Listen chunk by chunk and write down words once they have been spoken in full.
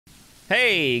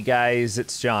Hey guys,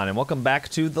 it's John, and welcome back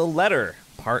to The Letter,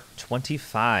 part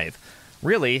 25.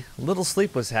 Really, little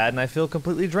sleep was had, and I feel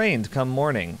completely drained come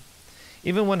morning.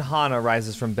 Even when Hana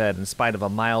rises from bed in spite of a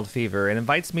mild fever and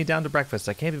invites me down to breakfast,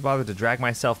 I can't be bothered to drag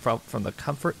myself from the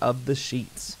comfort of the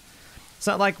sheets. It's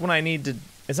not like I need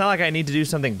to do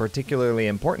something particularly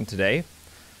important today.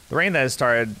 The rain that has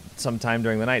started sometime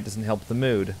during the night doesn't help the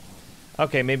mood.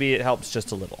 Okay, maybe it helps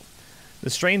just a little. The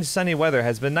strange sunny weather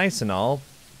has been nice and all,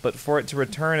 but for it to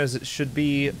return as it should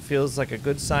be feels like a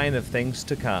good sign of things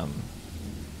to come.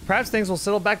 Perhaps things will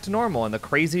settle back to normal and the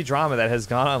crazy drama that has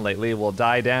gone on lately will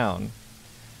die down.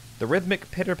 The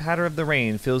rhythmic pitter-patter of the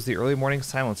rain fills the early morning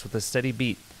silence with a steady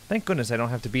beat. Thank goodness I don't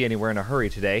have to be anywhere in a hurry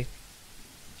today.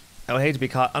 I would hate to be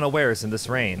caught unawares in this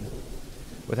rain.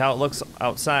 With how it looks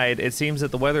outside, it seems that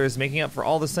the weather is making up for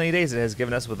all the sunny days it has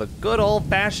given us with a good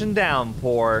old-fashioned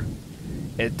downpour.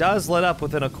 It does let up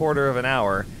within a quarter of an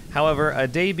hour. However, a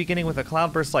day beginning with a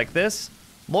cloudburst like this,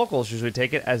 locals usually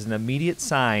take it as an immediate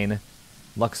sign.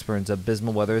 Luxburn's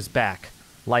abysmal weather is back,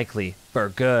 likely for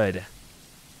good.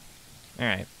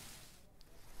 Alright.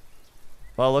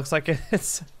 Well, it looks like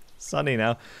it's sunny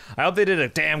now. I hope they did a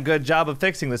damn good job of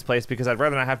fixing this place because I'd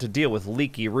rather not have to deal with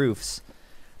leaky roofs.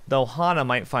 Though Hana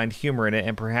might find humor in it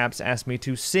and perhaps ask me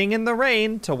to sing in the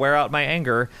rain to wear out my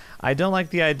anger, I don't like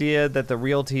the idea that the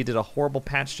realty did a horrible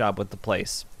patch job with the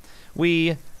place.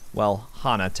 Well,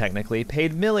 Hana technically,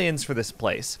 paid millions for this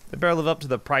place. It better live up to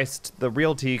the price the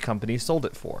realty company sold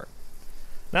it for.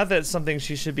 Not that it's something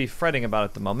she should be fretting about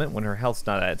at the moment when her health's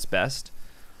not at its best.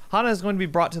 Hana is going to be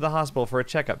brought to the hospital for a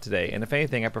checkup today, and if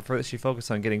anything, I prefer that she focus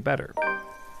on getting better.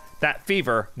 That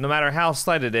fever, no matter how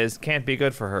slight it is, can't be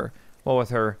good for her. Well, with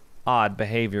her odd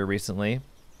behavior recently.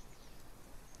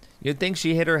 You'd think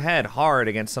she hit her head hard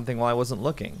against something while I wasn't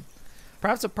looking.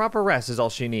 Perhaps a proper rest is all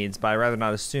she needs, but I'd rather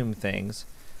not assume things.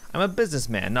 I'm a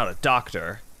businessman, not a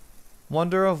doctor.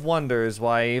 Wonder of wonders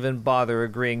why I even bother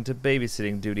agreeing to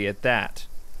babysitting duty at that.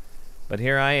 But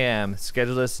here I am,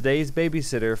 scheduled as today's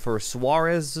babysitter for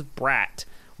Suarez Brat,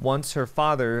 once her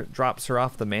father drops her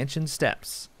off the mansion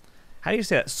steps. How do you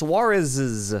say that?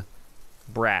 Suarez's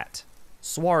Brat.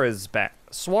 Suarez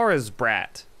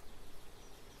Brat.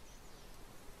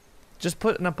 Just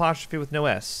put an apostrophe with no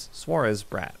S. Suarez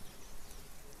Brat.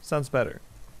 Sounds better.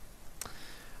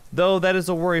 Though that is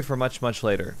a worry for much, much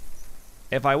later.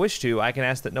 If I wish to, I can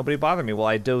ask that nobody bother me while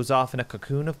I doze off in a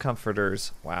cocoon of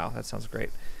comforters. Wow, that sounds great.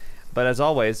 But as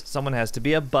always, someone has to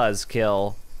be a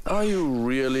buzzkill. Are you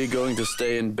really going to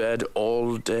stay in bed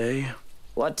all day?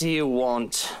 What do you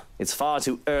want? It's far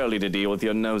too early to deal with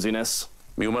your nosiness.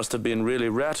 You must have been really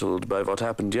rattled by what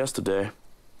happened yesterday.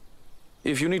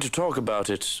 If you need to talk about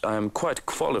it, I am quite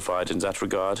qualified in that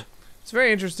regard. It's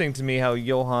very interesting to me how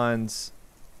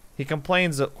he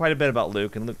complains quite a bit about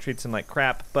Luke, and Luke treats him like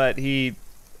crap, but he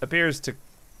appears to,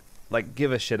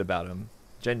 give a shit about him.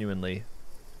 Genuinely.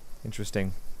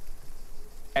 Interesting.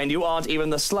 And you aren't even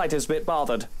the slightest bit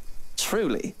bothered.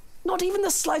 Truly. Not even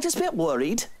the slightest bit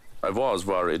worried. I was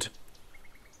worried.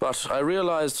 But I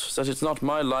realized that it's not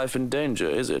my life in danger,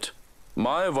 is it?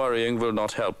 My worrying will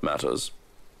not help matters.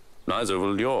 Neither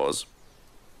will yours.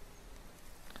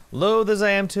 Loath as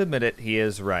I am to admit it, he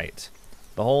is right.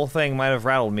 The whole thing might have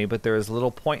rattled me, but there is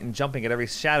little point in jumping at every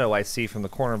shadow I see from the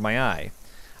corner of my eye.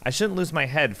 I shouldn't lose my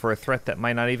head for a threat that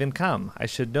might not even come. I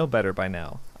should know better by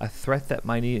now. A threat that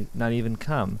might not even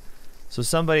come. So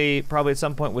somebody probably at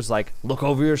some point was like, look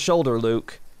over your shoulder,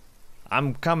 Luke.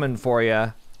 I'm coming for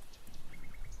ya.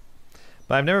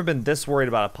 But I've never been this worried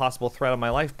about a possible threat on my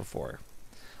life before.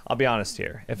 I'll be honest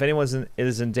here. If anyone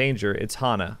is in danger, it's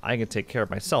Hana. I can take care of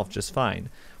myself just fine.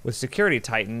 With security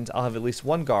tightened, I'll have at least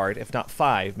one guard, if not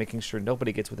 5, making sure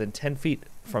nobody gets within 10 feet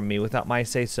from me without my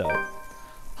say-so.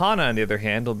 Hana, on the other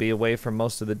hand, will be away for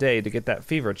most of the day to get that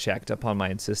fever checked upon my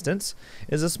insistence.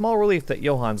 It is a small relief that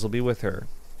Johans will be with her.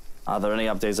 Are there any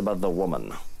updates about the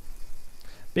woman?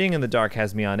 Being in the dark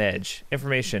has me on edge.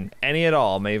 Information, any at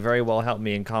all, may very well help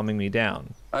me in calming me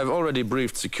down. I've already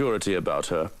briefed security about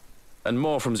her, and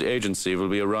more from the agency will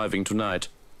be arriving tonight.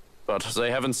 But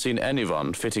they haven't seen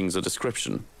anyone fitting the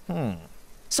description.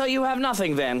 So you have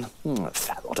nothing then?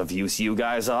 Fat lot of use you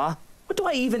guys are. What do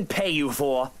I even pay you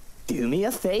for? Do me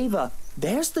a favor.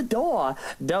 There's the door.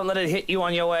 Don't let it hit you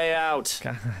on your way out.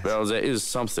 God. Well, there is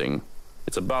something.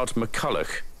 It's about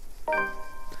McCulloch.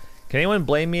 Can anyone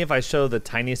blame me if I show the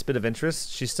tiniest bit of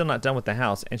interest? She's still not done with the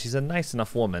house, and she's a nice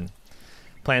enough woman.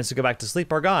 Plans to go back to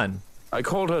sleep are gone. I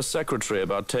called her secretary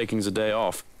about taking the day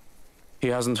off. He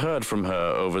hasn't heard from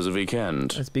her over the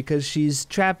weekend. That's because she's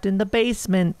trapped in the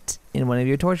basement in one of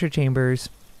your torture chambers.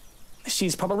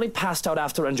 She's probably passed out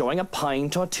after enjoying a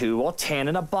pint or 2 or 10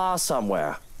 in a bar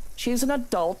somewhere. She's an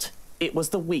adult. It was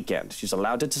the weekend. She's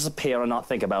allowed to disappear and not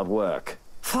think about work.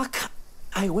 Fuck.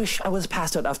 I wish I was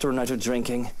past it after a night of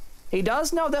drinking. He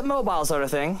does know that mobiles are a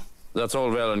thing. That's all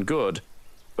well and good,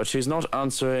 but she's not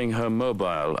answering her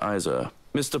mobile either.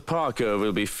 Mr. Parker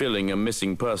will be filling a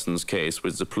missing persons case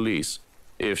with the police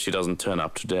if she doesn't turn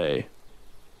up today.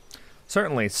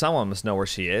 Certainly, someone must know where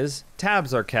she is.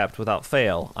 Tabs are kept without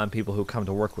fail on people who come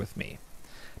to work with me.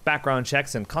 Background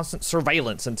checks and constant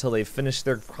surveillance until they've finished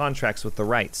their contracts with the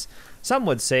rights. Some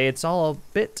would say it's all a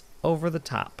bit over the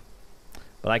top.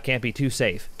 But I can't be too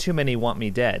safe. Too many want me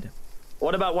dead.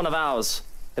 What about one of ours?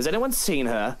 Has anyone seen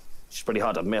her? She's pretty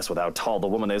hard to miss with how tall the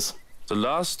woman is. The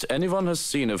last anyone has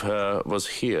seen of her was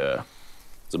here,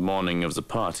 the morning of the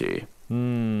party.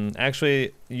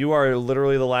 Actually, you are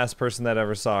literally the last person that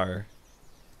ever saw her.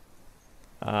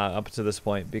 Up to this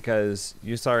point, because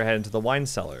you saw her head into the wine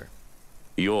cellar.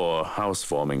 Your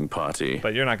housewarming party.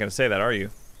 But you're not going to say that, are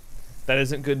you? That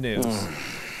isn't good news.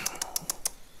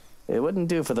 It wouldn't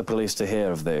do for the police to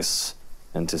hear of this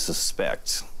and to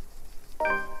suspect.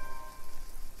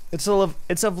 It's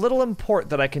of little import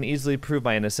that I can easily prove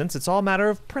my innocence. It's all a matter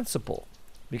of principle.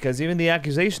 Because even the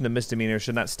accusation of misdemeanor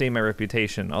should not stain my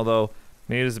reputation, although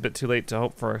maybe it is a bit too late to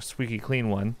hope for a squeaky clean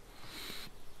one.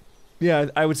 Yeah,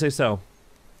 I would say so.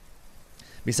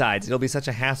 Besides, it'll be such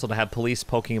a hassle to have police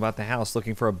poking about the house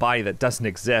looking for a body that doesn't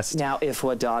exist. Now, if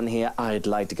we're done here, I'd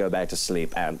like to go back to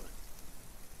sleep and...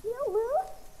 Where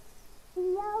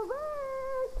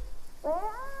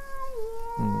are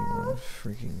you?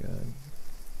 Freaking good.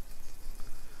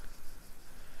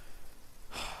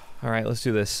 Alright, let's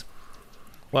do this.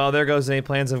 Well, there goes any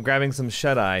plans of grabbing some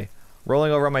shut-eye.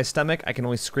 Rolling over on my stomach, I can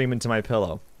only scream into my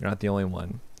pillow. You're not the only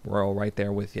one. We're all right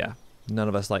there with ya. None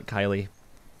of us like Kylie.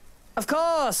 Of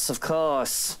course, of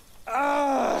course.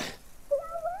 Ugh.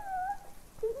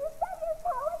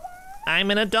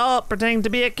 I'm an adult pretending to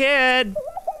be a kid.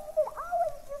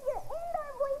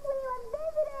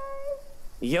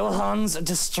 Johans,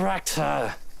 distract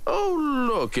her. Oh,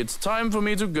 look, it's time for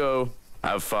me to go.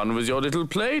 Have fun with your little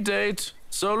play date.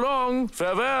 So long,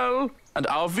 farewell, and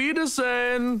auf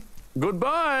Wiedersehen.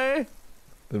 Goodbye.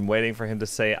 Been waiting for him to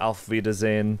say Auf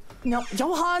Wiedersehen. No,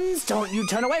 Johans, don't you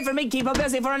turn away from me. Keep her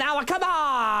busy for an hour. Come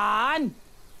on!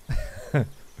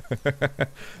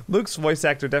 Luke's voice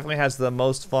actor definitely has the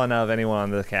most fun out of anyone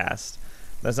on the cast.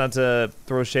 That's not to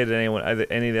throw shade at any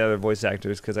of the other voice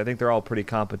actors, because I think they're all pretty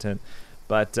competent.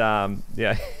 But,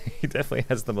 yeah, he definitely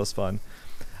has the most fun.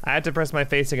 I had to press my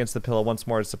face against the pillow once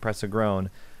more to suppress a groan.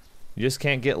 You just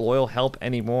can't get loyal help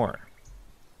anymore.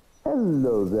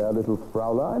 Hello there, little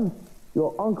Fraulein.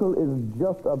 Your uncle is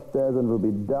just upstairs and will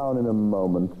be down in a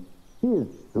moment. He is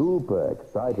super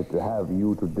excited to have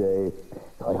you today.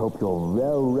 I hope you're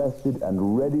well rested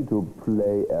and ready to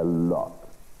play a lot.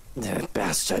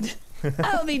 Bastard.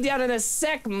 I'll be down in a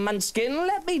sec, Munchkin.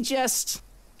 Let me just...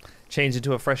 Change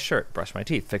into a fresh shirt, brush my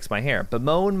teeth, fix my hair,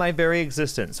 bemoan my very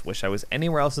existence. Wish I was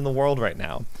anywhere else in the world right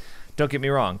now. Don't get me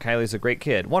wrong, Kylie's a great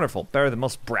kid. Wonderful, better than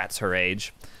most brats her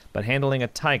age. But handling a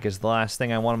tyke is the last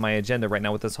thing I want on my agenda right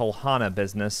now with this whole Hana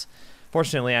business.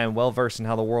 Fortunately, I am well versed in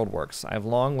how the world works. I have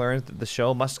long learned that the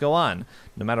show must go on,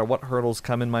 no matter what hurdles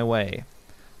come in my way.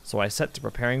 So I set to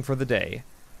preparing for the day.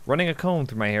 Running a comb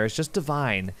through my hair is just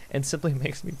divine, and simply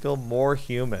makes me feel more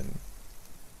human.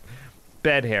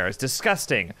 Bed hair is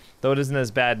disgusting, though it isn't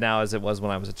as bad now as it was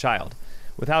when I was a child.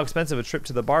 With how expensive a trip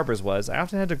to the barber's was, I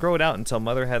often had to grow it out until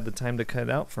Mother had the time to cut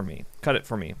it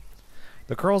for me.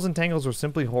 The curls and tangles were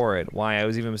simply horrid. Why, I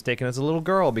was even mistaken as a little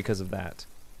girl because of that.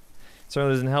 It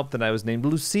certainly doesn't help that I was named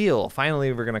Lucille.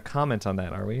 Finally, we're going to comment on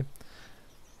that, are we?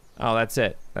 Oh, that's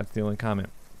it. That's the only comment.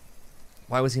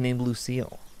 Why was he named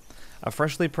Lucille? A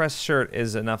freshly pressed shirt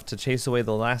is enough to chase away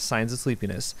the last signs of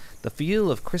sleepiness. The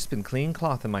feel of crisp and clean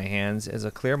cloth in my hands is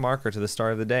a clear marker to the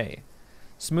start of the day.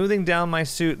 Smoothing down my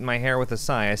suit and my hair with a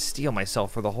sigh, I steel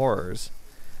myself for the horrors.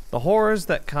 The horrors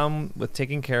that come with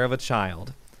taking care of a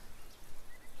child.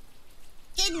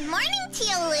 Good morning to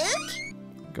you, Luke.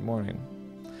 Good morning.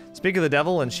 Speak of the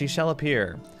devil, and she shall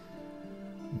appear.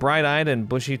 Bright-eyed and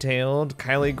bushy-tailed,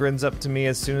 Kylie grins up to me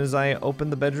as soon as I open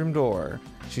the bedroom door.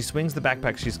 She swings the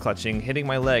backpack she's clutching, hitting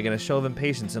my leg in a show of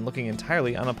impatience and looking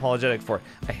entirely unapologetic for it.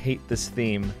 I hate this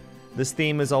theme. This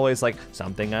theme is always like,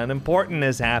 something unimportant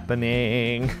is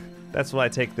happening. That's what I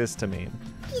take this to mean.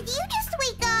 Did you just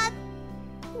wake up?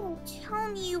 Don't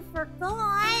tell me you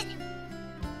forgot.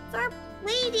 It's our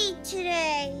play date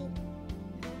today.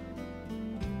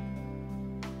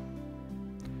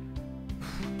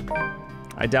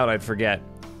 I doubt I'd forget.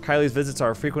 Kylie's visits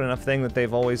are a frequent enough thing that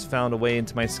they've always found a way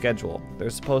into my schedule. They're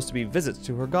supposed to be visits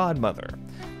to her godmother.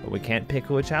 But we can't pick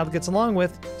who a child gets along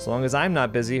with. So long as I'm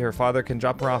not busy, her father can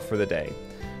drop her off for the day.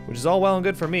 Which is all well and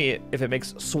good for me if it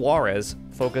makes Suarez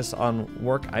focus on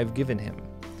work I've given him.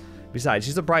 Besides,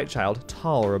 she's a bright child,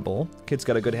 tolerable. Kid's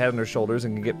got a good head on her shoulders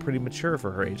and can get pretty mature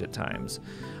for her age at times.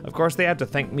 Of course, they have to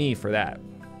thank me for that.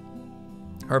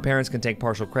 Her parents can take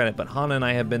partial credit, but Hana and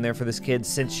I have been there for this kid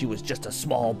since she was just a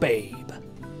small babe.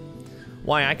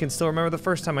 Why, I can still remember the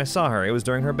first time I saw her. It was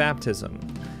during her baptism.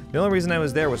 The only reason I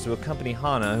was there was to accompany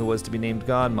Hana, who was to be named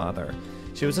godmother.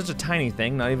 She was such a tiny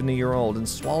thing, not even a year old, and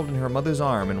swaddled in her mother's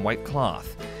arm in white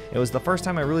cloth. It was the first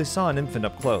time I really saw an infant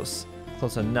up close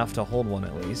enough to hold one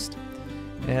at least.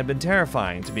 It had been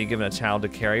terrifying to be given a child to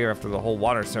carry after the whole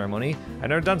water ceremony. I'd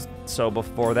never done so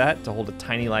before that, to hold a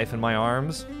tiny life in my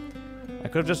arms. I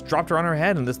could have just dropped her on her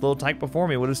head and this little tyke before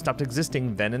me would have stopped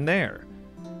existing then and there.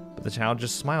 But the child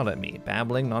just smiled at me,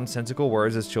 babbling nonsensical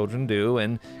words as children do,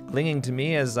 and clinging to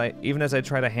me even as I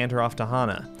tried to hand her off to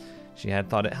Hana. She had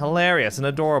thought it hilarious and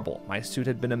adorable. My suit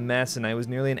had been a mess, and I was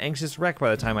nearly an anxious wreck by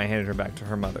the time I handed her back to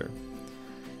her mother.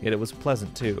 Yet it was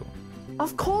pleasant, too.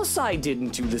 Of course I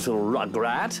didn't, you little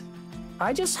rugrat.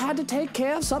 I just had to take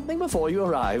care of something before you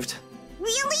arrived.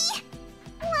 Really?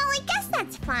 Well, I guess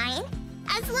that's fine.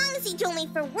 As long as he told me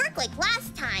for work like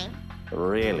last time.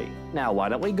 Really? Now why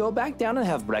don't we go back down and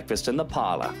have breakfast in the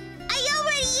parlor? I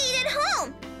already ate at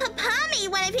home. Papa made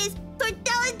one of his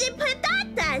tortilla de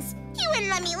patatas. He wouldn't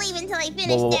let me leave until I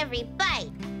finished every bite.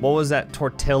 What was that?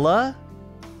 Tortilla?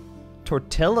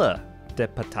 Tortilla de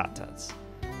patatas.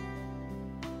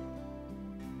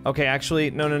 Okay,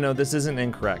 actually, no, this isn't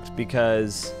incorrect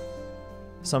because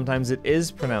sometimes it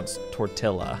is pronounced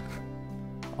tortilla.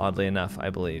 Oddly enough, I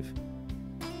believe.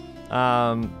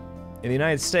 In the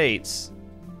United States,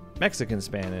 Mexican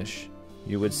Spanish,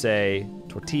 you would say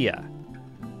tortilla.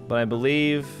 But I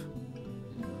believe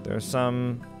there's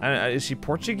some, is she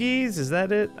Portuguese? Is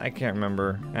that it? I can't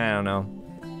remember. I don't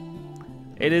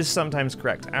know. It is sometimes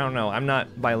correct. I don't know. I'm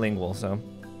not bilingual, so.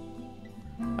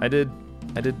 I did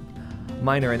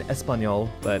minor in Espanol,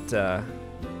 but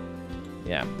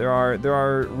yeah, there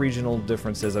are regional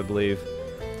differences, I believe.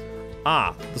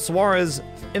 The Suarez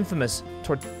infamous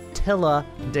tortilla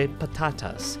de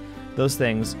patatas. Those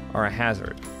things are a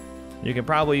hazard. You can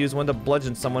probably use one to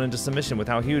bludgeon someone into submission with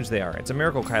how huge they are. It's a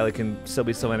miracle Kylie can still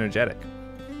be so energetic.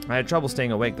 I had trouble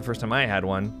staying awake the first time I had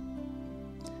one.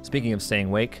 Speaking of staying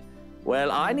awake.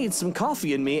 Well, I need some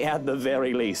coffee in me at the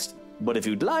very least. But if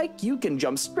you'd like, you can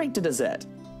jump straight to dessert.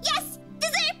 Yes!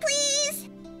 Dessert, please!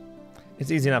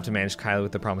 It's easy enough to manage Kylie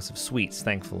with the promise of sweets,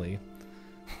 thankfully.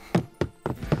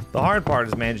 The hard part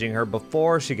is managing her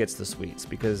before she gets the sweets,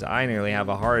 because I nearly have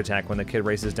a heart attack when the kid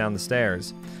races down the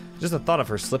stairs. Just the thought of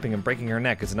her slipping and breaking her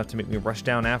neck is enough to make me rush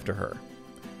down after her.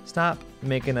 Stop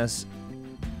making us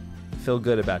feel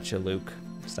good about you, Luke.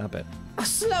 Stop it.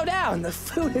 Slow down, the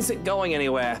food isn't going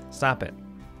anywhere. Stop it.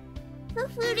 The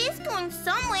food is going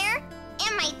somewhere.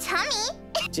 In my tummy.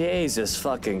 Jesus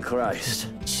fucking Christ.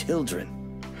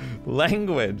 Children.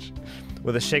 Language.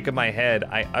 With a shake of my head,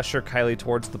 I usher Kylie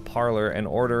towards the parlor and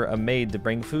order a maid to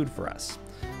bring food for us.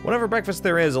 Whatever breakfast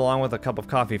there is, along with a cup of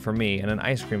coffee for me and an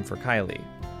ice cream for Kylie.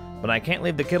 But I can't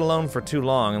leave the kid alone for too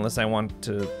long unless I want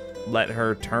to let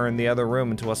her turn the other room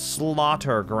into a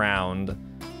slaughter ground.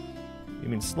 You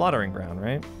mean slaughtering ground,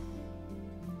 right?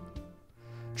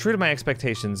 True to my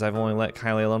expectations, I've only let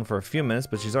Kylie alone for a few minutes,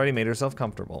 but she's already made herself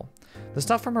comfortable. The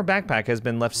stuff from her backpack has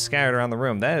been left scattered around the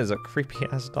room. That is a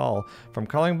creepy-ass doll. From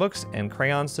coloring books and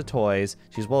crayons to toys,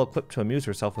 she's well equipped to amuse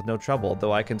herself with no trouble,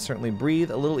 though I can certainly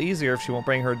breathe a little easier if she won't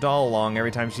bring her doll along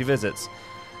every time she visits.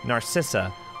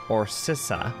 Narcissa, or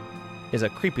Sissa, is a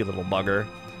creepy little bugger.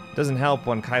 It doesn't help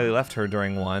when Kylie left her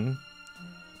during one.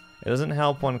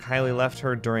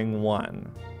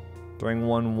 During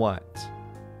one what?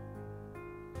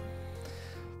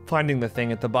 Finding the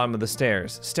thing at the bottom of the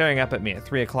stairs, staring up at me at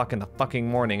 3 o'clock in the fucking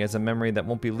morning is a memory that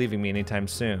won't be leaving me anytime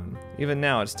soon. Even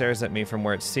now, it stares at me from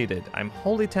where it's seated. I'm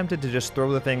wholly tempted to just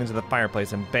throw the thing into the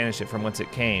fireplace and banish it from whence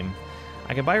it came.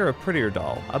 I can buy her a prettier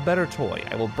doll, a better toy.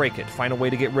 I will break it, find a way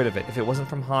to get rid of it, if it wasn't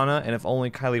from Hana, and if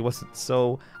only Kylie wasn't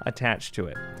so attached to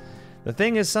it. The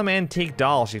thing is some antique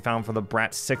doll she found for the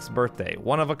brat's 6th birthday,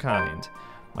 one of a kind.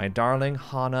 My darling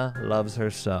Hana loves her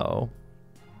so.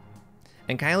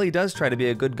 And Kylie does try to be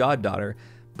a good goddaughter,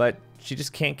 but she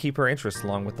just can't keep her interests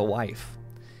along with the wife.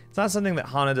 It's not something that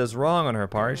Hana does wrong on her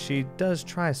part. She does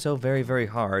try so very, very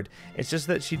hard. It's just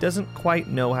that she doesn't quite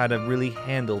know how to really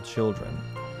handle children.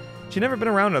 She'd never been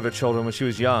around other children when she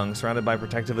was young, surrounded by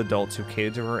protective adults who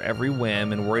catered to her every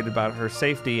whim and worried about her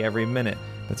safety every minute.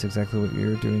 That's exactly what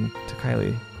you're doing to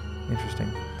Kylie. Interesting.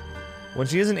 When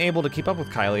she isn't able to keep up with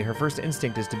Kylie, her first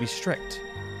instinct is to be strict.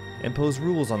 impose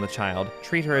rules on the child,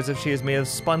 treat her as if she is made of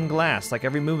spun glass, like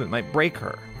every movement might break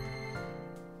her.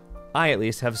 I, at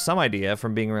least, have some idea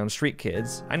from being around street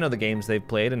kids. I know the games they've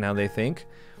played and how they think.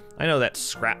 I know that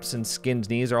scraps and skinned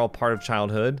knees are all part of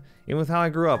childhood. Even with how I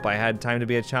grew up, I had time to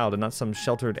be a child and not some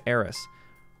sheltered heiress.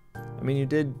 I mean, you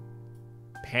did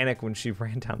panic when she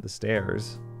ran down the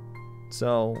stairs.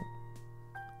 So,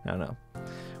 I don't know.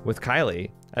 With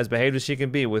Kylie, as behaved as she can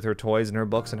be with her toys and her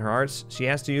books and her arts, she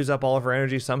has to use up all of her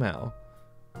energy somehow.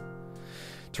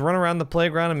 To run around the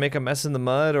playground and make a mess in the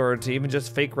mud, or to even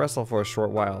just fake wrestle for a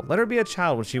short while. Let her be a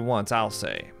child when she wants, I'll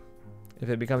say. If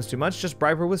it becomes too much, just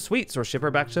bribe her with sweets or ship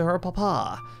her back to her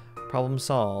papa. Problem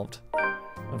solved.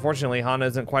 Unfortunately, Hana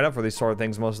isn't quite up for these sort of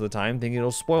things most of the time, thinking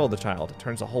it'll spoil the child. It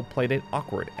turns the whole playdate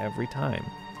awkward every time.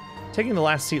 Taking the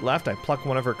last seat left, I pluck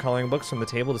one of her coloring books from the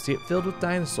table to see it filled with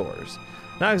dinosaurs.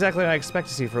 Not exactly what I expect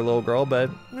to see for a little girl, but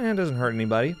it doesn't hurt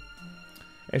anybody.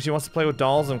 If she wants to play with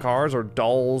dolls and cars, or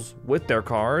dolls with their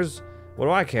cars, what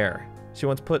do I care? She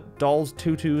wants to put dolls'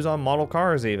 tutus on model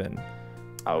cars even.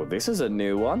 Oh, this is a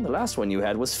new one. The last one you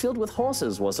had was filled with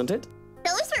horses, wasn't it?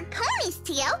 Those were ponies,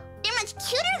 Tio. They're much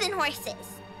cuter than horses.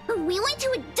 We went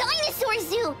to a dinosaur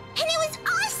zoo, and it was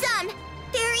awesome!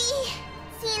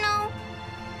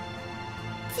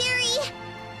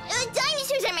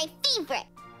 Dinosaurs are my favorite.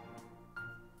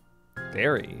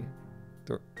 Very.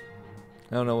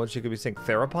 I don't know what she could be saying.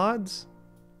 Theropods?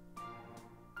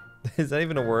 Is that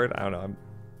even a word? I don't know.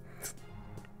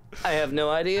 I have no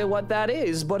idea what that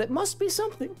is, but it must be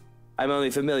something. I'm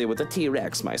only familiar with the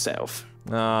T-Rex myself.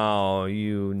 Oh,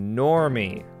 you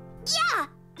normie. Yeah,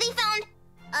 they found,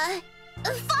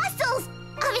 fossils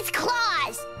of its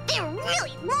claws. They're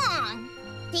really long.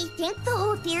 They think the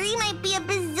whole theory might be a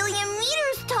bazillion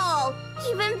meters tall,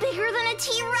 even bigger than a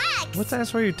T-Rex. What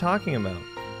dinosaur are you talking about?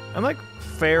 I'm like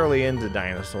fairly into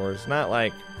dinosaurs. Not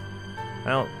like, I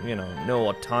don't, know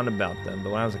a ton about them,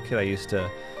 but when I was a kid I used to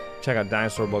check out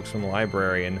dinosaur books from the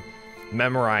library and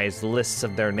memorize lists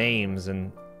of their names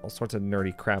and all sorts of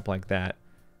nerdy crap like that.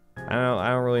 I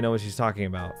don't really know what she's talking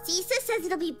about. Cisa says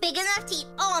it'll be big enough to eat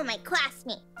all my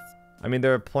classmates. I mean,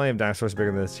 there are plenty of dinosaurs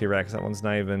bigger than the T-Rex. That one's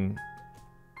not even...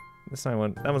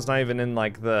 That one's not even in,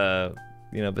 like, the,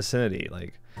 vicinity.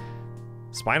 Like,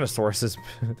 Spinosaurus is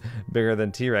bigger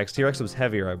than T-Rex. T-Rex was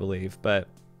heavier, I believe, but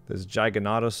there's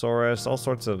Giganotosaurus, all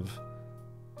sorts of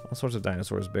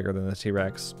dinosaurs bigger than the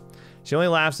T-Rex. She only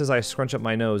laughs as I scrunch up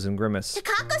my nose and grimace.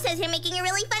 Takako says you're making a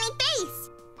really funny face.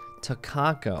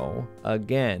 Takako,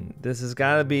 again. This has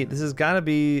gotta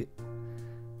be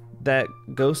that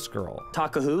ghost girl.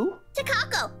 Taka-who?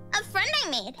 Takako, a friend I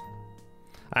made.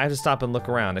 I have to stop and look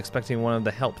around, expecting one of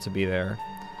the help to be there.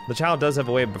 The child does have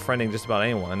a way of befriending just about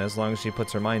anyone, as long as she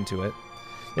puts her mind to it.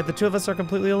 Yet the two of us are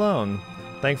completely alone.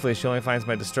 Thankfully, she only finds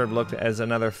my disturbed look as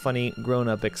another funny,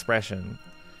 grown-up expression.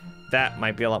 That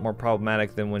might be a lot more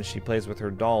problematic than when she plays with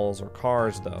her dolls or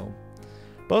cars, though.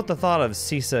 Both the thought of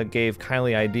Cisa gave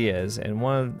Kylie ideas, and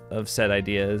one of said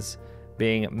ideas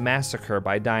being Massacre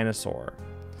by Dinosaur.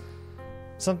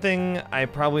 Something I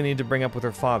probably need to bring up with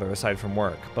her father aside from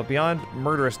work. But beyond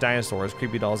murderous dinosaurs,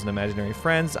 creepy dolls, and imaginary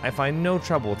friends, I find no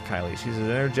trouble with Kylie. She's as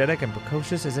energetic and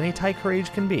precocious as any tyke her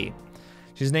age can be.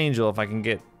 She's an angel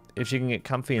if she can get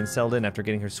comfy and settled in after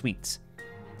getting her sweets.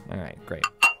 Alright, great.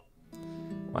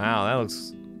 Wow,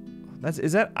 is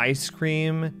that ice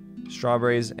cream,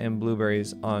 strawberries, and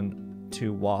blueberries on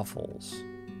 2 waffles?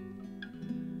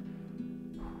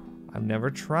 I've never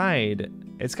tried.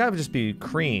 It's gotta just be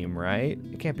cream, right?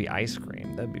 It can't be ice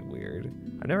cream. That'd be weird.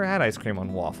 I've never had ice cream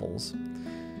on waffles.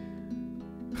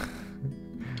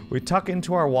 We tuck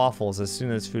into our waffles as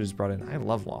soon as food is brought in. I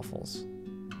love waffles.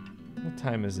 What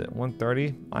time is it?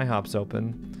 1:30? IHOP's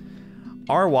open.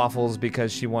 Our waffles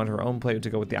because she wanted her own plate to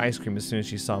go with the ice cream as soon as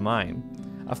she saw mine.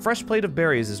 A fresh plate of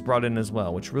berries is brought in as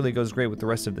well, which really goes great with the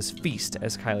rest of this feast,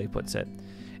 as Kylie puts it.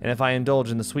 And if I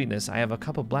indulge in the sweetness, I have a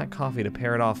cup of black coffee to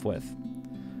pair it off with.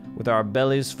 With our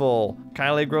bellies full,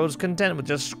 Kylie grows content with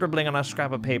just scribbling on a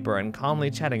scrap of paper and calmly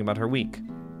chatting about her week.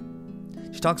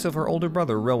 She talks of her older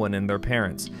brother, Rowan, and their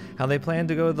parents, how they plan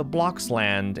to go to the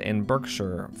Bloxland in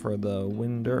Berkshire for the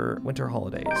winter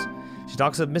holidays. She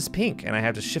talks of Miss Pink, and I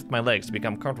have to shift my legs to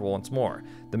become comfortable once more.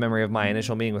 The memory of my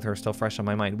initial meeting with her is still fresh on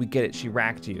my mind. We get it, she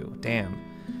racked you. Damn.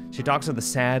 She talks of the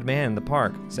sad man in the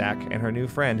park, Zach, and her new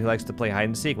friend who likes to play hide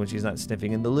and seek when she's not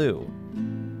sniffing in the loo.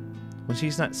 When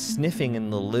she's not sniffing in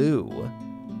the loo.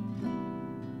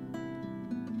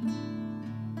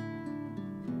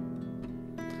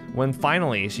 When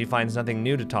finally she finds nothing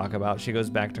new to talk about, she goes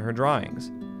back to her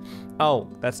drawings. Oh,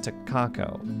 that's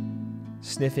Takako.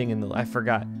 Sniffing in the... I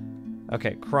forgot.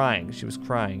 Okay, crying. She was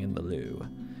crying in the loo.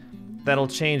 That'll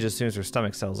change as soon as her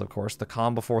stomach settles, of course, the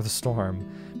calm before the storm.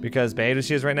 Because behaved as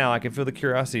she is right now, I can feel the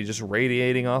curiosity just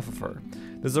radiating off of her.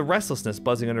 There's a restlessness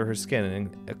buzzing under her skin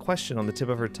and a question on the tip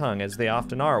of her tongue, as they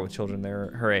often are with children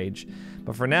her age.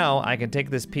 But for now, I can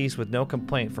take this peace with no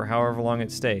complaint for however long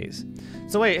it stays.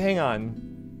 So wait, hang on.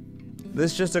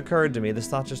 This thought just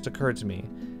occurred to me.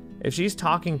 If she's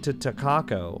talking to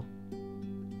Takako,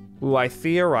 who I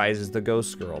theorize is the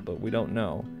ghost girl, but we don't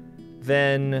know,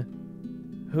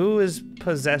 then who is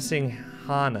possessing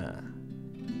Hana?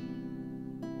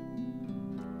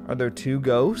 Are there two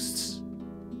ghosts?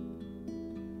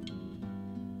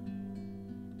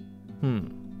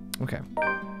 Okay.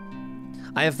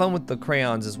 I have fun with the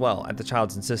crayons as well, at the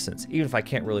child's insistence, even if I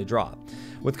can't really draw.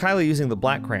 With Kylie using the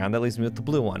black crayon, that leaves me with the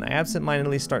blue one. I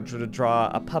absent-mindedly start to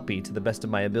draw a puppy to the best of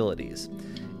my abilities.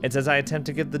 It's as I attempt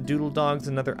to give the doodle dogs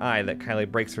another eye that Kylie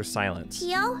breaks her silence.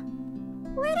 Tio?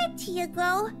 Where did Tia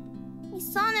go? I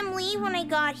saw them leave when I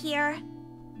got here.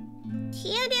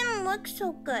 Tia didn't look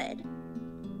so good.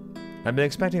 I've been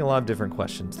expecting a lot of different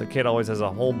questions. The kid always has a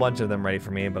whole bunch of them ready for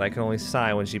me, but I can only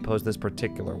sigh when she posed this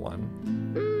particular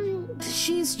one.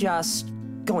 She's just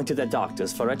going to the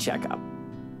doctor's for a checkup.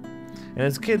 And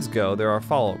as kids go, there are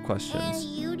follow-up And questions.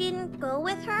 you didn't go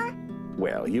with her?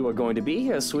 Well, you were going to be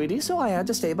here, sweetie, so I had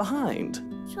to stay behind.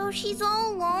 So she's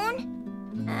all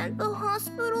alone? At the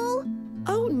hospital?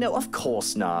 Oh, no, of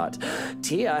course not.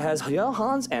 Tia has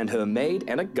Johannes and her maid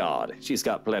and a guard. She's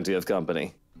got plenty of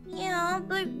company. Yeah,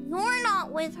 but you're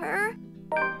not with her.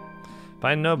 If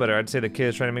I know better, I'd say the kid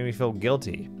is trying to make me feel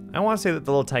guilty. I want to say that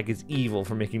the little tyke is evil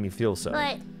for making me feel so.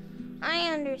 But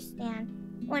I understand.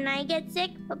 When I get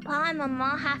sick, Papa and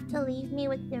Mama have to leave me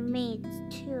with their maids,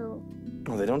 too.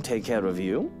 Oh, they don't take care of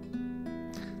you?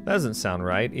 That doesn't sound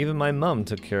right. Even my mum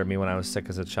took care of me when I was sick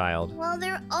as a child. Well,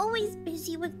 they're always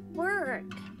busy with work.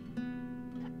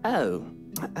 Oh,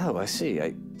 I see.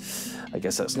 I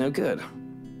guess that's no good.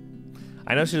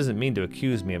 I know she doesn't mean to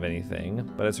accuse me of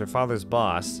anything, but as her father's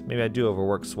boss, maybe I do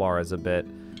overwork Suarez a bit.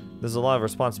 There's a lot of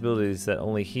responsibilities that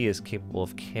only he is capable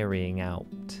of carrying out.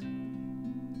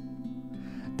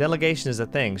 Delegation is a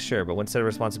thing, sure, but when set of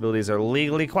responsibilities are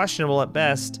legally questionable at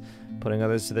best, putting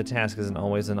others to the task isn't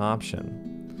always an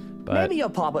option. But Maybe your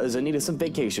papa is in need of some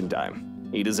vacation time.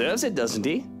 He deserves it, doesn't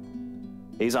he?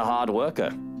 He's a hard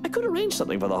worker. I could arrange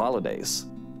something for the holidays.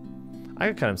 I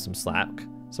could cut him some slack.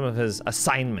 Some of his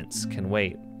assignments can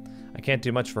wait. I can't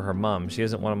do much for her mum. She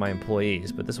isn't one of my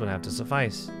employees, but this would have to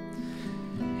suffice.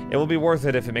 It will be worth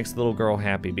it if it makes the little girl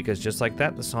happy, because just like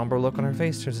that, the somber look on her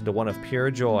face turns into one of pure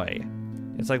joy.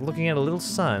 It's like looking at a little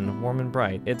sun, warm and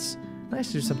bright. It's nice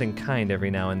to do something kind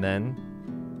every now and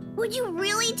then. Would you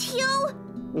really, Tio?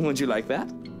 Would you like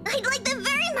that? I'd like that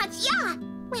very much, yeah.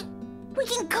 We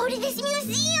can go to this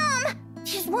museum.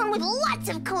 There's one with lots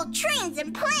of cool trains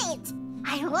and planes.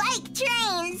 I like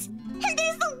trains. And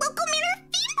there's the local Manor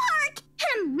theme park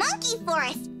and a monkey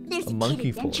forest. There's A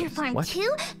monkey Kid Adventure forest? Farm What?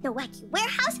 too, the Wacky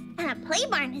Warehouse, and a play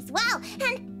barn as well.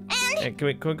 And Hey, can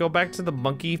we go back to the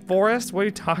monkey forest? What are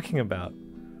you talking about?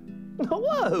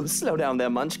 Whoa, slow down there,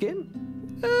 Munchkin.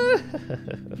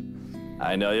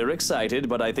 I know you're excited,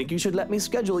 but I think you should let me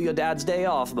schedule your dad's day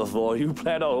off before you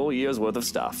plan a whole year's worth of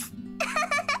stuff.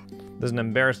 There's an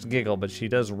embarrassed giggle, but she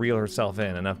does reel herself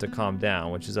in enough to calm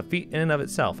down, which is a feat in and of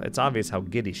itself. It's obvious how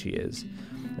giddy she is.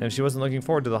 And if she wasn't looking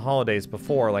forward to the holidays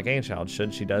before, like any child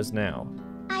should, she does now.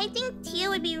 I think Tia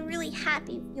would be really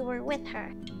happy if you were with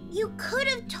her. You could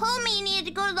have told me you needed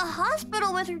to go to the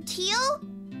hospital with her, Tio.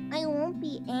 I won't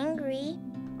be angry.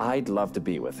 I'd love to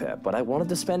be with her, but I wanted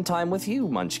to spend time with you,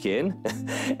 Munchkin.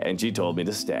 And she told me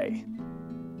to stay.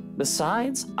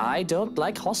 Besides, I don't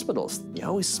like hospitals. They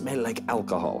always smell like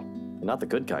alcohol. Not the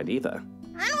good kind either.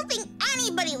 I don't think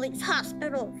anybody likes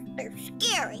hospitals. They're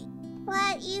scary.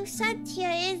 But you said Tia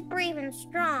is brave and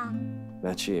strong.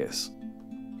 That she is.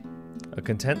 A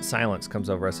content silence comes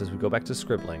over us as we go back to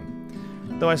scribbling.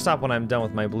 Though I stop when I'm done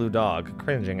with my blue dog,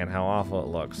 cringing at how awful it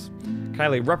looks.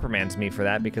 Kylie reprimands me for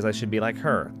that because I should be like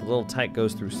her. The little tyke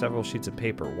goes through several sheets of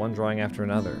paper, one drawing after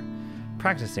another.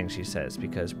 Practicing, she says,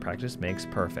 because practice makes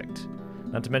perfect.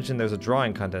 Not to mention there's a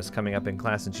drawing contest coming up in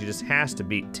class and she just has to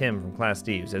beat Tim from Class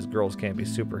Steve's, as girls can't be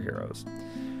superheroes.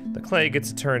 The clay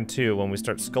gets a turn too when we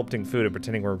start sculpting food and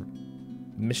pretending we're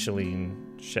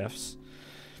Michelin chefs.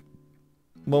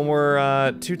 When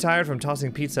we're too tired from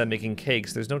tossing pizza and making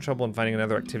cakes, there's no trouble in finding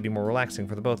another activity more relaxing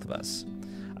for the both of us.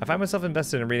 I find myself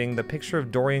invested in reading The Picture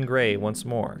of Dorian Gray once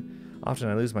more. Often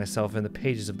I lose myself in the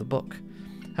pages of the book.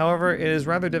 However, it is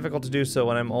rather difficult to do so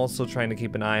when I'm also trying to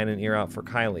keep an eye and an ear out for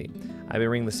Kylie. I've been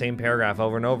reading the same paragraph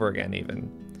over and over again,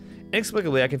 even.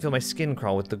 Inexplicably, I can feel my skin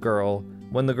crawl with the girl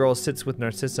when the girl sits with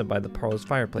Narcissa by the parlor's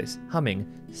fireplace,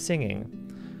 humming, singing.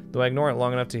 Though I ignore it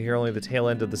long enough to hear only the tail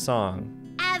end of the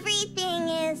song. Everything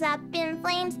is up in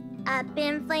flames, up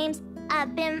in flames,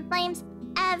 up in flames.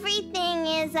 Everything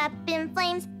is up in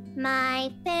flames,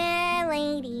 my fair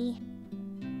lady.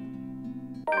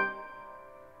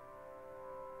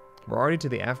 We're already to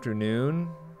the afternoon.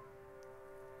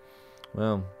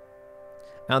 Well,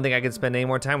 I don't think I could spend any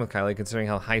more time with Kylie considering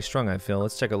how high-strung I feel.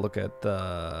 Let's take a look at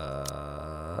the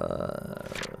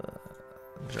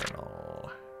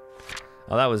journal.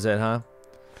 Oh, that was it, huh?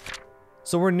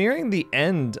 So we're nearing the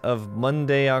end of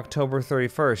Monday, October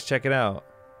 31st. Check it out.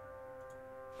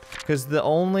 Because the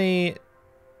only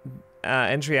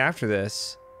entry after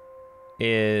this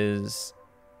is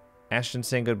Ashton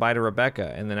saying goodbye to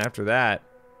Rebecca. And then after that,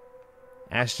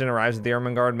 Ashton arrives at the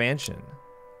Ermengarde mansion.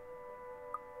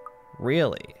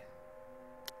 Really?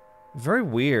 Very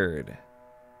weird.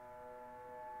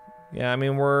 Yeah, I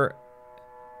mean, we're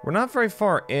not very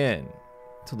far in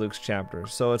to Luke's chapter.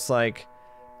 So it's like,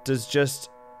 does just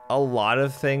a lot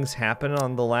of things happen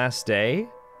on the last day?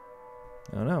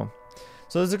 I don't know.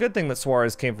 So it's a good thing that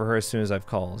Suarez came for her as soon as I've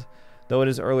called. Though it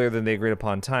is earlier than the agreed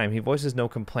upon time, he voices no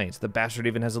complaints. The bastard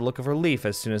even has a look of relief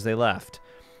as soon as they left.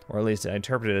 Or at least I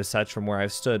interpreted it as such from where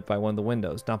I've stood by one of the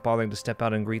windows, not bothering to step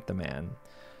out and greet the man.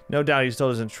 No doubt he still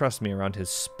doesn't trust me around his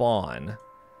spawn.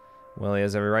 Well, he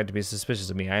has every right to be suspicious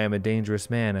of me. I am a dangerous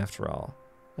man, after all.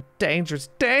 A dangerous,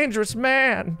 dangerous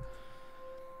man!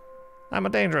 I'm a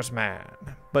dangerous man.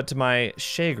 But to my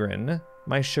chagrin,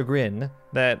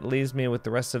 that leaves me with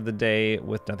the rest of the day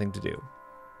with nothing to do.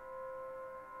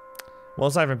 Well,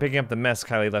 aside from picking up the mess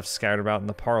Kylie left scattered about in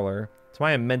the parlor, to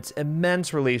my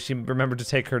immense relief, she remembered to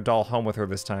take her doll home with her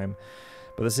this time.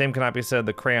 But the same cannot be said of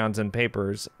the crayons and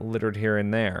papers littered here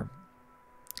and there.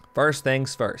 First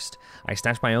things first, I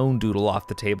snatch my own doodle off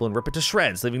the table and rip it to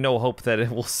shreds, leaving no hope that it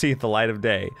will see the light of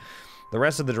day. The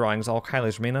rest of the drawings, all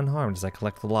Kylie's, remain unharmed as I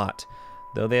collect the lot.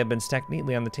 Though they have been stacked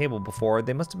neatly on the table before,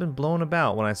 they must have been blown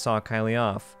about when I saw Kylie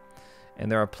off. And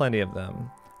there are plenty of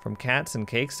them. From cats and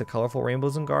cakes to colorful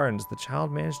rainbows and gardens, the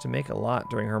child managed to make a lot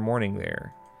during her morning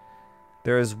there.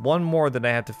 There is one more that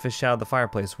I have to fish out of the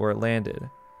fireplace where it landed.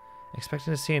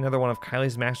 Expecting to see another one of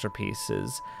Kylie's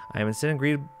masterpieces, I am instead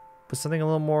greeted with something a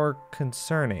little more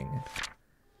concerning.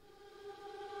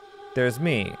 There's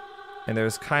me, and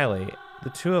there's Kylie, the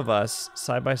two of us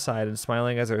side by side and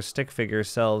smiling as our stick figure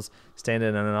selves stand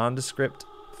in a nondescript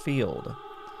field.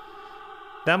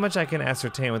 That much I can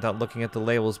ascertain without looking at the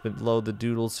labels below the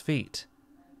doodle's feet.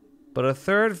 But a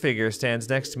third figure stands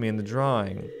next to me in the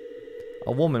drawing.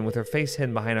 A woman with her face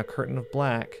hidden behind a curtain of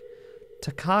black.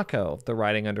 Takako, the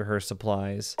writing under her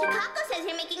supplies. Takako says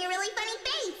you're making a really funny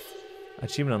face.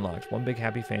 Achievement unlocked. One big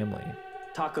happy family.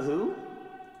 Taka who?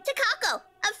 Takako,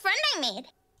 a friend I made.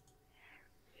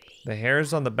 The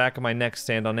hairs on the back of my neck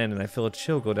stand on end and I feel a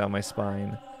chill go down my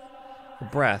spine. A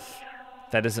breath.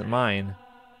 That isn't mine.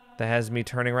 That has me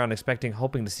turning around expecting,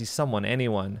 hoping to see someone,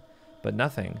 anyone. But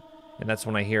nothing. And that's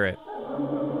when I hear it.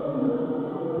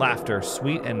 Laughter.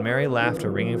 Sweet and merry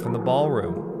laughter ringing from the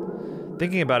ballroom.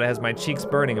 Thinking about it has my cheeks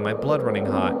burning and my blood running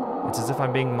hot. It's as if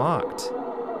I'm being mocked.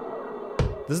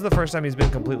 This is the first time he's been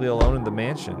completely alone in the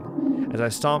mansion. As I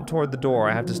stomp toward the door,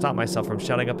 I have to stop myself from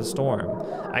shouting up a storm.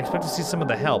 I expect to see some of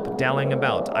the help dallying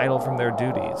about, idle from their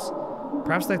duties.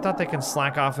 Perhaps they thought they can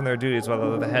slack off in their duties while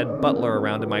they're the head butler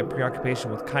around in my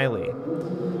preoccupation with Kylie.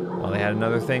 Well, they had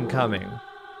another thing coming.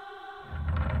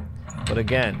 But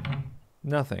again,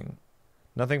 nothing.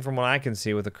 Nothing from what I can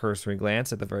see with a cursory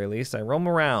glance, at the very least. I roam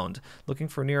around, looking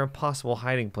for near impossible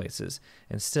hiding places,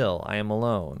 and still I am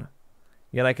alone.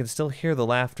 Yet I can still hear the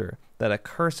laughter, that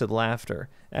accursed laughter,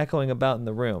 echoing about in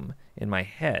the room, in my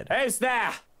head. Who's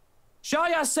there? Show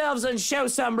yourselves and show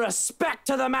some respect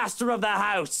to the master of the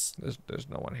house. There's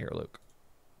no one here, Luke.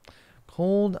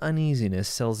 Cold uneasiness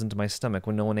settles into my stomach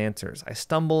when no one answers. I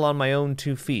stumble on my own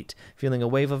 2 feet, feeling a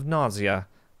wave of nausea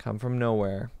come from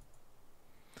nowhere.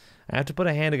 I have to put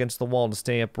a hand against the wall to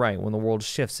stay upright when the world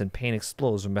shifts and pain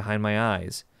explodes from behind my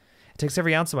eyes. It takes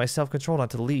every ounce of my self-control not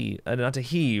to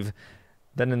heave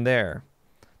then and there.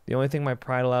 The only thing my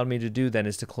pride allowed me to do then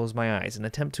is to close my eyes and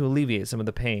attempt to alleviate some of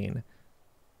the pain.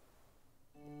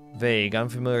 Vague,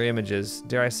 unfamiliar images,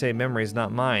 dare I say memories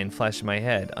not mine, flash in my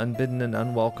head, unbidden and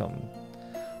unwelcome.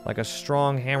 Like a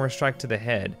strong hammer strike to the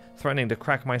head, threatening to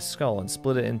crack my skull and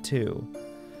split it in two.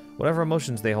 Whatever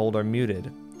emotions they hold are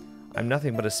muted. I'm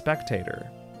nothing but a spectator.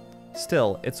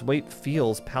 Still, its weight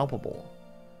feels palpable.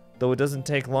 Though it doesn't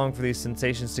take long for these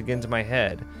sensations to get into my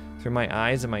head, through my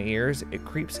eyes and my ears, it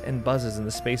creeps and buzzes in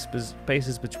the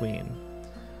spaces between.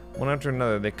 One after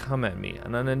another, they come at me,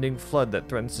 an unending flood that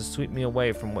threatens to sweep me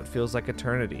away from what feels like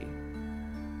eternity.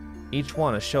 Each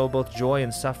one a show of both joy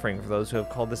and suffering for those who have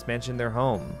called this mansion their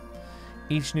home.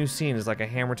 Each new scene is like a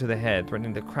hammer to the head,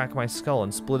 threatening to crack my skull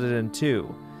and split it in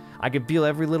two. I can feel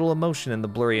every little emotion in the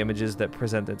blurry images that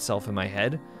present itself in my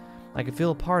head. I can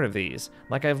feel a part of these,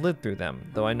 like I've lived through them,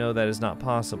 though I know that is not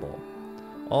possible.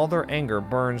 All their anger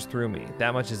burns through me,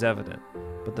 that much is evident,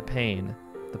 but the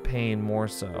pain more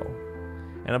so.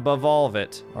 And above all of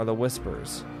it are the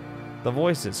whispers. The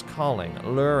voices calling,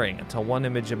 luring, until one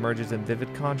image emerges in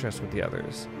vivid contrast with the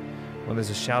others. When there's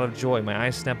a shout of joy, my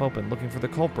eyes snap open, looking for the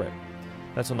culprit.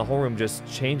 That's when the whole room just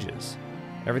changes.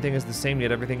 Everything is the same,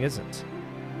 yet everything isn't.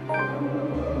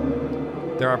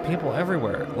 There are people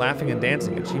everywhere, laughing and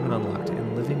dancing, achievement unlocked,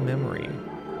 in living memory.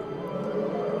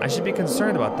 I should be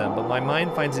concerned about them, but my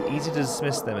mind finds it easy to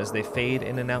dismiss them as they fade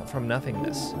in and out from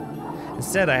nothingness.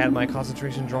 Instead, I had my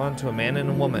concentration drawn to a man and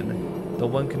a woman, though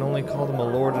one can only call them a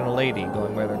lord and a lady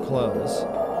going by their clothes.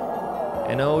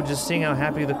 And oh, just seeing how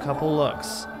happy the couple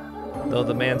looks. Though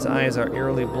the man's eyes are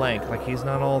eerily blank, like he's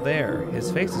not all there.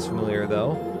 His face is familiar,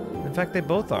 though. In fact, they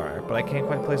both are, but I can't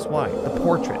quite place why. The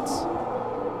portraits.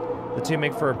 The two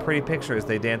make for a pretty picture as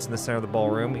they dance in the center of the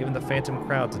ballroom. Even the phantom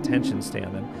crowd's attention stay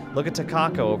on them. Look at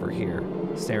Takako over here,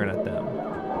 staring at them.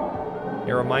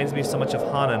 It reminds me so much of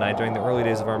Hana and I during the early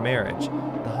days of our marriage.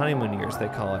 The honeymoon years, they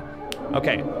call it.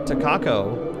 Okay,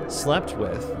 Takako slept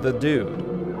with the dude.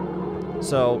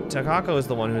 So, Takako is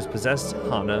the one who's possessed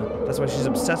Hana. That's why she's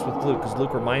obsessed with Luke, because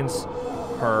Luke reminds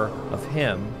her of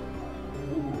him.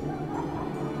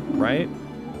 Right?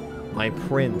 My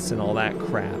prince and all that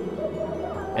crap.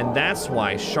 And that's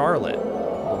why Charlotte,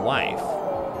 the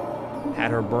wife,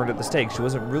 had her burned at the stake. She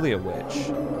wasn't really a witch.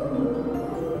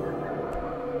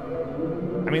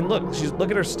 I mean, look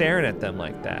at her staring at them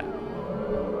like that.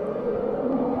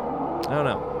 I don't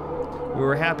know. We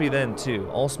were happy then, too.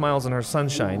 All smiles in her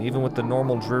sunshine, even with the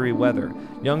normal dreary weather.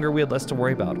 Younger, we had less to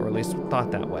worry about, or at least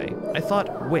thought that way.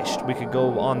 Wished we could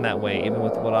go on that way, even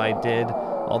with what I did,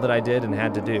 all that I did and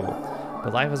had to do.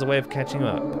 But life has a way of catching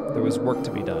up. There was work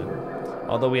to be done.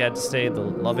 Although we had to stay the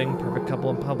loving, perfect couple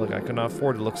in public, I could not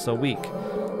afford to look so weak.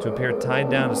 To appear tied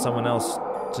down to someone else,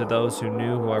 to those who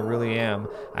knew who I really am.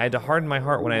 I had to harden my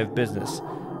heart when I have business,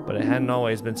 but it hadn't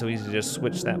always been so easy to just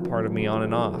switch that part of me on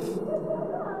and off.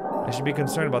 I should be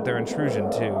concerned about their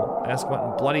intrusion, too. Ask what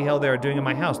in bloody hell they are doing in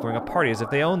my house, throwing a party as if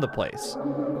they owned the place.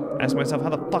 Ask myself how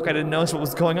the fuck I didn't notice what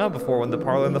was going on before when the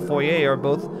parlor and the foyer are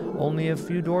both only a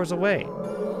few doors away.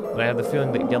 But I have the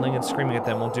feeling that yelling and screaming at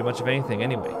them won't do much of anything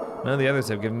anyway. None of the others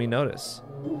have given me notice.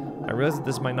 I realize that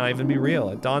this might not even be real.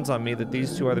 It dawns on me that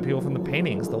these two are the people from the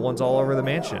paintings, the ones all over the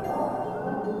mansion.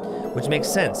 Which makes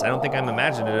sense. I don't think I'm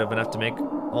imaginative enough to make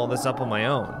all this up on my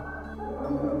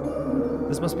own.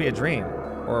 This must be a dream,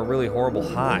 or a really horrible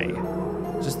high.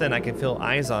 Just then I can feel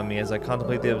eyes on me as I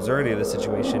contemplate the absurdity of the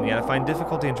situation, yet I find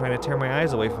difficulty in trying to tear my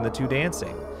eyes away from the two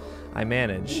dancing. I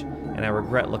manage, and I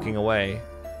regret looking away.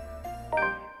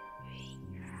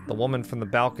 The woman from the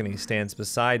balcony stands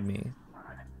beside me.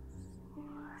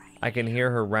 I can hear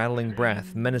her rattling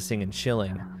breath, menacing and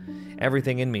chilling.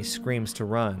 Everything in me screams to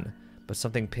run, but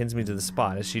something pins me to the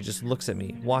spot as she just looks at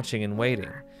me, watching and waiting.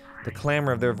 The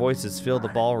clamor of their voices fill the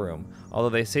ballroom. Although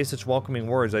they say such welcoming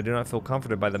words, I do not feel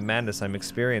comforted by the madness I'm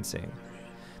experiencing.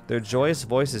 Their joyous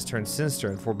voices turn sinister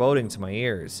and foreboding to my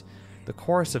ears. The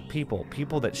chorus of people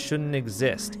that shouldn't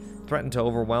exist, threaten to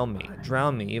overwhelm me,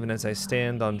 drown me even as I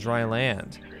stand on dry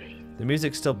land. The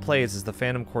music still plays as the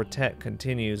Phantom Quartet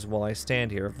continues while I stand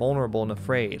here, vulnerable and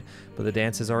afraid, but the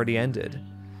dance has already ended.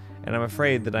 And I'm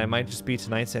afraid that I might just be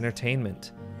tonight's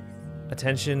entertainment.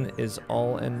 Attention is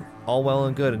all well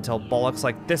and good until bollocks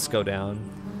like this go down.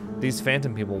 These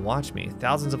phantom people watch me,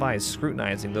 thousands of eyes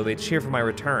scrutinizing, though they cheer for my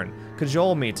return,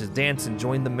 cajole me to dance and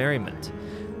join the merriment.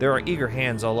 There are eager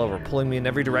hands all over, pulling me in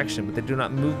every direction, but they do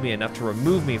not move me enough to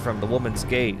remove me from the woman's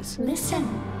gaze.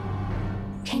 Listen.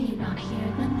 Can you not hear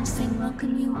them as they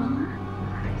welcome you on?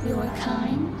 Your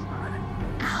kind,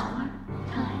 our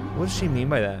kind. What does she mean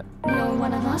by that? You're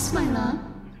one of us, my love.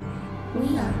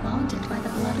 We are bonded by the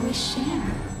blood we share.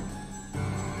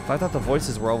 If I thought the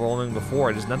voices were overwhelming before,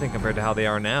 it is nothing compared to how they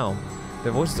are now.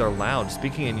 Their voices are loud,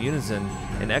 speaking in unison,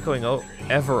 and echoing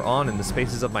ever on in the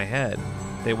spaces of my head.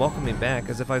 They welcome me back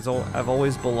as if I've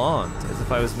always belonged, as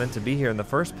if I was meant to be here in the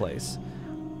first place.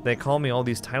 They call me all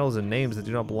these titles and names that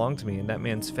do not belong to me, and that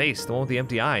man's face, the one with the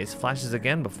empty eyes, flashes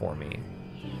again before me.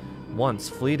 Once,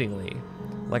 fleetingly,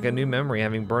 like a new memory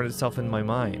having burned itself in my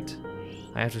mind.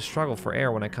 I have to struggle for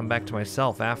air when I come back to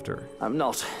myself after. I'm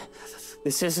not.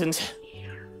 This isn't.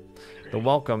 The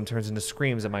welcome turns into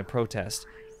screams at my protest.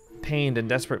 pained and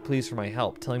desperate pleas for my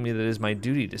help, telling me that it is my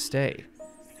duty to stay.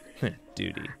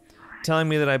 Duty. Telling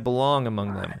me that I belong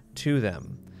among them, to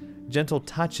them. Gentle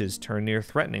touches turn near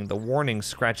threatening, the warning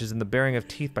scratches and the baring of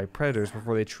teeth by predators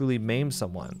before they truly maim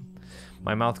someone.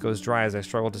 My mouth goes dry as I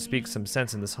struggle to speak some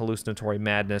sense in this hallucinatory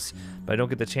madness, but I don't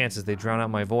get the chance as they drown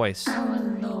out my voice.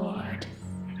 Our Lord,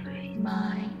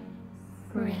 my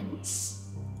Prince.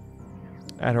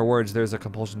 At her words, there is a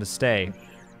compulsion to stay.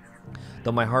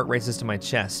 Though my heart races to my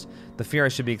chest, the fear I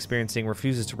should be experiencing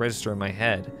refuses to register in my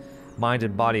head. Mind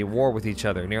and body war with each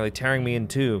other, nearly tearing me in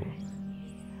two.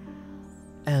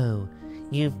 Oh,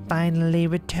 you've finally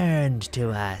returned to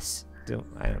us.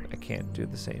 I can't do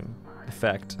the same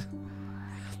effect.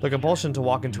 The compulsion to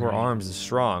walk into her arms is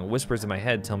strong. Whispers in my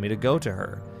head tell me to go to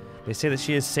her. They say that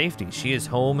she is safety, she is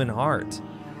home and heart.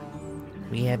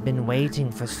 We have been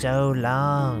waiting for so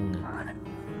long.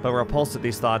 But repulsed at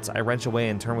these thoughts, I wrench away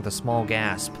and turn with a small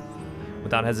gasp.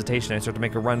 Without hesitation, I start to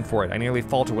make a run for it. I nearly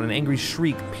falter when an angry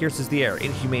shriek pierces the air,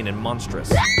 inhumane and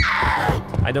monstrous.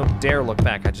 I don't dare look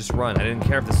back, I just run. I didn't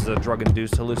care if this is a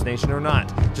drug-induced hallucination or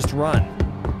not. Just run.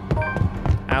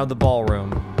 Out of the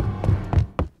ballroom.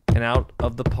 And out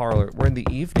of the parlor. We're in the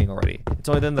evening already. It's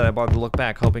only then that I bother to look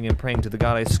back, hoping and praying to the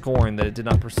God I scorn that it did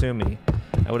not pursue me.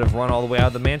 I would have run all the way out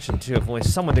of the mansion, too, if only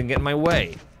someone didn't get in my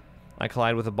way. I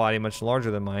collide with a body much larger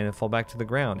than mine and fall back to the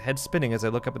ground, head spinning as I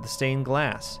look up at the stained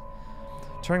glass.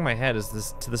 Turning my head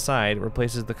to the side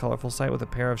replaces the colorful sight with a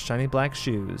pair of shiny black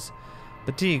shoes.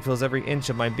 Fatigue fills every inch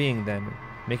of my being then,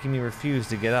 making me refuse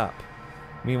to get up.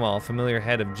 Meanwhile, a familiar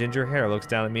head of ginger hair looks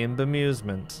down at me in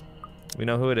bemusement. We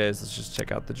know who it is. Let's just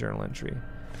check out the journal entry.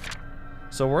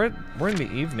 So we're in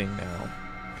the evening now.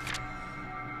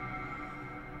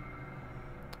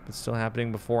 It's still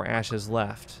happening before Ash has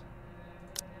left.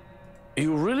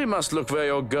 You really must look where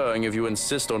you're going if you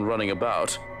insist on running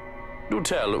about. Do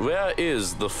tell, where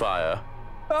is the fire?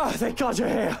 Oh, thank God you're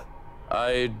here.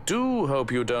 I do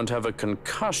hope you don't have a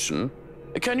concussion.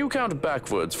 Can you count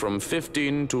backwards from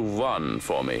 15 to 1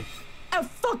 for me? Oh,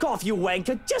 fuck off, you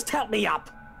wanker. Just help me up.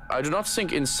 I do not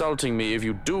think insulting me if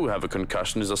you do have a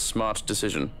concussion is a smart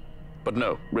decision. But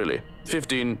no, really.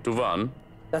 15 to 1.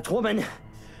 That woman,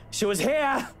 she was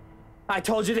here. I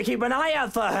told you to keep an eye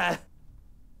out for her.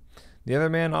 The other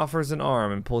man offers an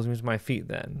arm and pulls me to my feet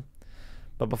then.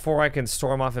 But before I can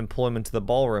storm off and pull him into the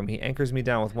ballroom, he anchors me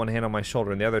down with one hand on my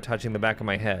shoulder and the other touching the back of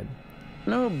my head.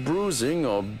 No bruising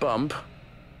or bump.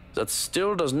 That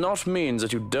still does not mean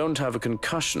that you don't have a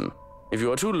concussion. If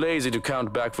you are too lazy to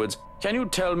count backwards, can you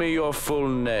tell me your full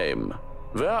name?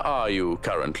 Where are you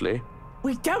currently?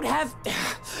 We don't have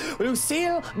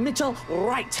Lucille Mitchell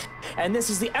Wright, and this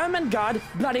is the Ermengarde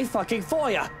bloody fucking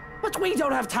foyer. But we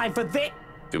don't have time for this.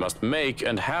 You must make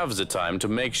and have the time to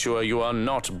make sure you are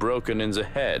not broken in the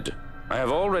head. I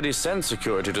have already sent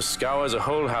security to scour the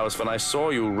whole house when I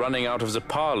saw you running out of the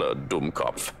parlor,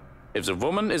 Dummkopf. If the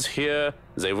woman is here,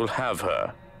 they will have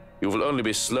her. You will only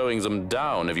be slowing them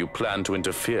down if you plan to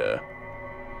interfere.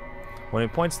 When he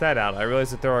points that out, I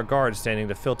realize that there are guards standing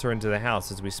to filter into the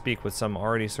house as we speak, with some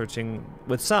already searching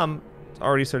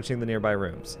the nearby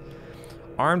rooms.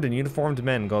 Armed and uniformed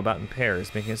men go about in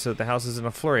pairs, making it so that the house is in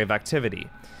a flurry of activity.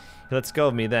 He lets go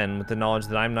of me then, with the knowledge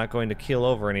that I'm not going to keel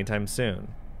over anytime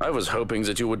soon. I was hoping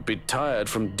that you would be tired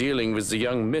from dealing with the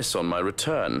young miss on my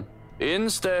return.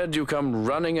 Instead, you come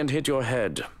running and hit your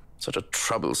head. Such a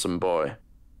troublesome boy.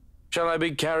 Shall I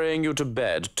be carrying you to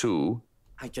bed, too?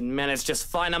 I can manage just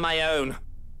fine on my own.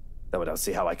 Though I don't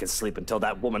see how I can sleep until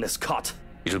that woman is caught.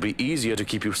 It'll be easier to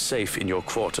keep you safe in your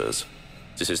quarters.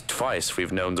 This is twice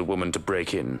we've known the woman to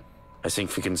break in. I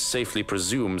think we can safely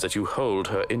presume that you hold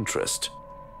her interest.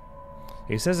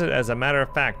 He says it as a matter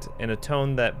of fact, in a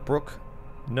tone that brook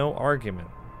no argument.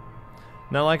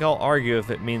 Not like I'll argue if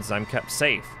it means I'm kept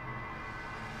safe.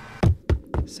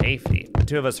 Safety. The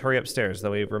two of us hurry upstairs,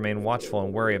 though we remain watchful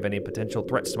and wary of any potential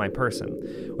threats to my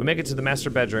person. We make it to the master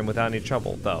bedroom without any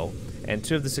trouble, though, and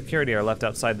two of the security are left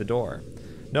outside the door.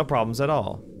 No problems at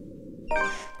all.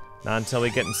 Not until we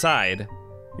get inside.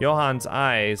 Johann's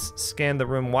eyes scan the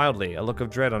room wildly, a look of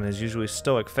dread on his usually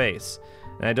stoic face.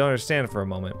 And I don't understand for a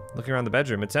moment. Looking around the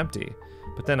bedroom, it's empty.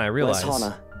 But then I realize... Where's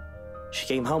Hannah? She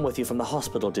came home with you from the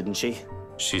hospital, didn't she?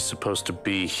 She's supposed to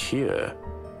be here.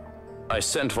 I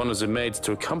sent one of the maids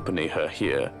to accompany her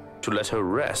here, to let her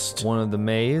rest. One of the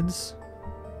maids?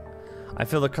 I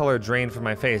feel the color drain from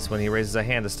my face when he raises a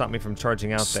hand to stop me from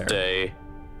charging out there. Stay.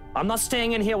 I'm not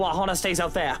staying in here while Hannah stays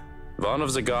out there. One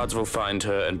of the guards will find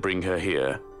her and bring her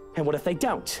here. And what if they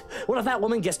don't? What if that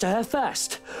woman gets to her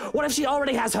first? What if she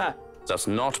already has her? That's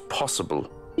not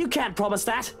possible. You can't promise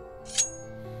that.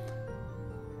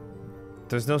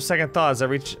 There's no second thought as I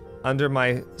reach under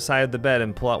my side of the bed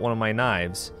and pull out one of my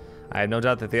knives. I have no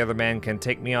doubt that the other man can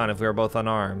take me on if we are both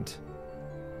unarmed.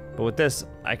 But with this,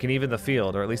 I can even the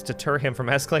field, or at least deter him from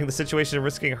escalating the situation and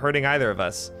risking hurting either of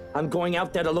us. I'm going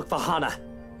out there to look for Hana,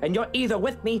 and you're either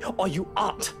with me or you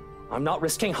aren't. I'm not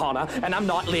risking Hana, and I'm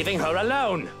not leaving her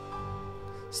alone.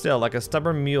 Still, like a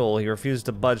stubborn mule, he refuses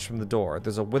to budge from the door.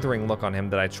 There's a withering look on him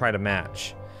that I try to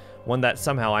match. One that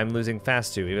somehow I'm losing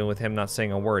fast to, even with him not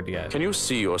saying a word yet. Can you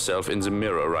see yourself in the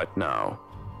mirror right now?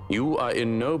 You are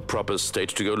in no proper state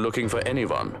to go looking for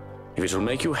anyone. If it will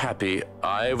make you happy,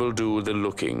 I will do the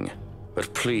looking.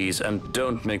 But please, and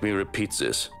don't make me repeat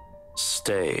this,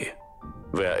 stay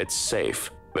where it's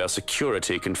safe, where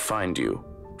security can find you.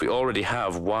 We already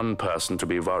have one person to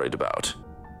be worried about.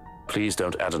 Please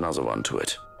don't add another one to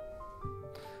it.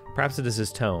 Perhaps it is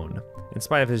his tone. In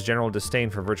spite of his general disdain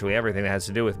for virtually everything that has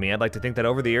to do with me, I'd like to think that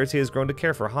over the years he has grown to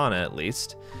care for Hana, at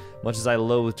least. Much as I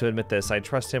loathe to admit this, I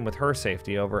trust him with her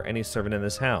safety over any servant in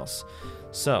this house.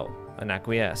 So, an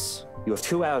acquiesce. You have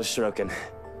 2 hours, Shirokin.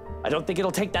 I don't think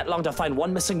it'll take that long to find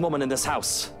one missing woman in this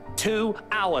house. 2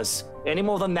 hours. Any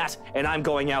more than that, and I'm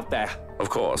going out there. Of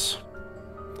course.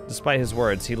 Despite his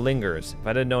words, he lingers. If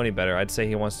I didn't know any better, I'd say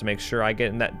he wants to make sure I get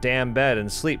in that damn bed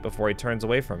and sleep before he turns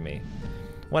away from me.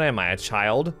 What am I, a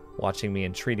child? Watching me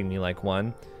and treating me like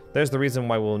one. There's the reason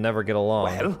why we'll never get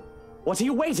along. Well, what are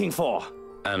you waiting for?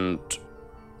 And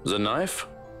the knife?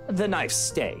 The knife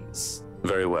stays.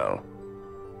 Very well.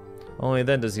 Only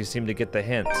then does he seem to get the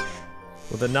hint.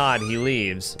 With a nod, he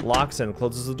leaves, locks and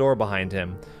closes the door behind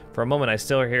him. For a moment, I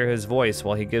still hear his voice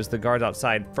while he gives the guards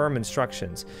outside firm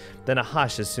instructions, then a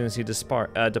hush as soon as he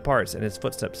departs and his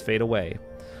footsteps fade away.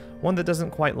 One that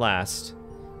doesn't quite last.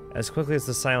 As quickly as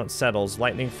the silence settles,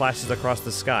 lightning flashes across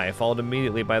the sky, followed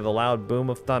immediately by the loud boom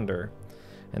of thunder.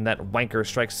 And that wanker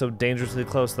strikes so dangerously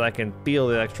close that I can feel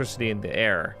the electricity in the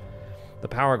air. The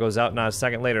power goes out not a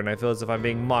second later, and I feel as if I'm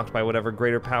being mocked by whatever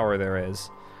greater power there is.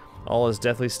 All is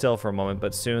deathly still for a moment,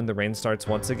 but soon the rain starts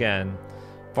once again.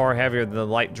 Far heavier than the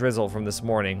light drizzle from this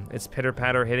morning, its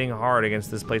pitter-patter hitting hard against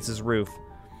this place's roof.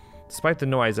 Despite the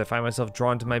noise, I find myself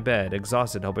drawn to my bed,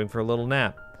 exhausted, hoping for a little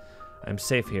nap. I'm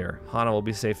safe here. Hana will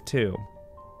be safe too.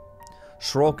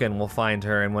 Shrokin will find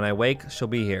her, and when I wake, she'll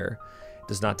be here. It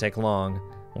does not take long.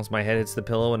 Once my head hits the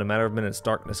pillow, in a matter of minutes,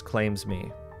 darkness claims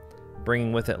me,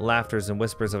 bringing with it laughters and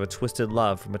whispers of a twisted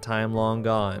love from a time long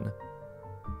gone.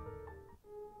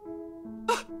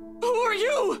 Who are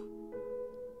you?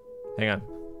 Hang on.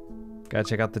 Gotta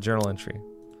check out the journal entry.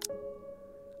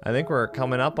 I think we're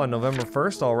coming up on November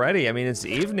 1st already. I mean, it's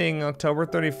evening, October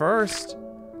 31st.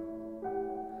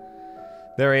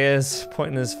 There he is,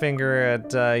 pointing his finger at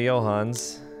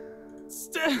Johans.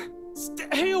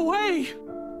 Stay away!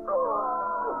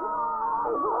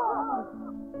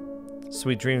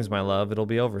 Sweet dreams, my love. It'll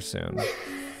be over soon.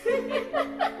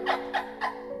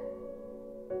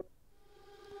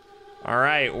 All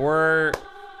right,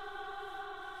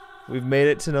 we've made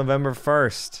it to November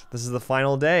 1st. This is the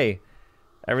final day.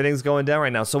 Everything's going down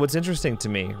right now. So what's interesting to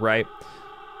me, right?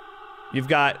 You've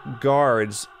got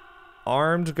guards,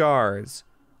 armed guards,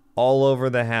 all over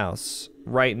the house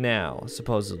right now,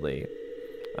 supposedly.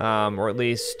 Or at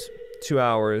least 2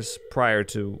 hours prior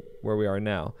to where we are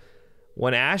now.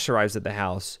 When Ash arrives at the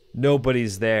house,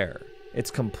 nobody's there.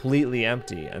 It's completely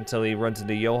empty until he runs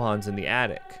into Johans in the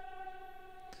attic.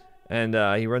 And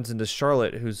he runs into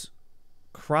Charlotte, who's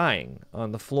crying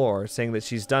on the floor, saying that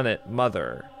she's done it,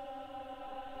 mother.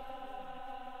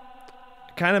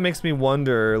 It kind of makes me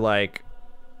wonder, like,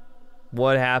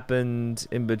 what happened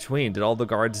in between? Did all the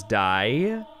guards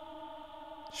die?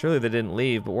 Surely they didn't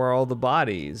leave, but where are all the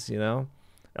bodies, you know?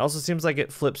 It also seems like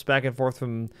it flips back and forth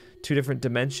from 2 different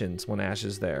dimensions when Ash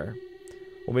is there.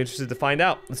 We'll be interested to find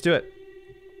out. Let's do it.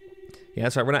 Yeah,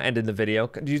 that's right. We're not ending the video.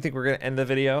 Do you think we're going to end the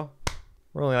video?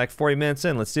 We're only like 40 minutes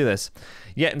in. Let's do this.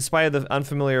 Yet, in spite of the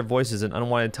unfamiliar voices and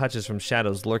unwanted touches from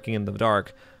shadows lurking in the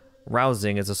dark,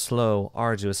 rousing is a slow,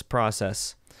 arduous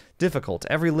process. Difficult,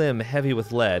 every limb heavy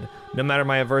with lead. No matter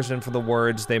my aversion for the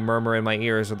words they murmur in my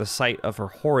ears or the sight of her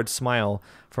horrid smile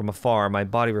from afar, my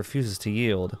body refuses to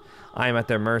yield. I am at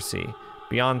their mercy.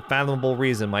 Beyond fathomable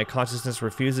reason, my consciousness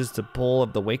refuses to pull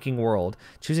of the waking world,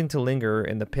 choosing to linger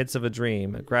in the pits of a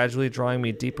dream, gradually drawing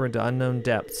me deeper into unknown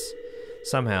depths.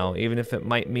 Somehow, even if it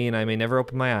might mean I may never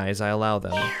open my eyes, I allow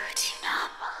them. You do not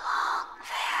belong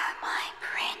there, my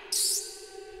prince.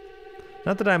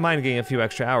 Not that I mind getting a few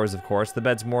extra hours, of course. The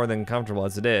bed's more than comfortable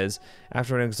as it is.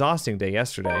 After an exhausting day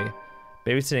yesterday,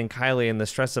 babysitting Kylie and the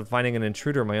stress of finding an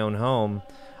intruder in my own home,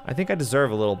 I think I deserve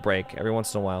a little break every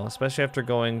once in a while, especially after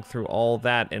going through all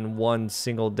that in one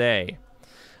single day.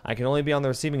 I can only be on the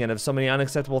receiving end of so many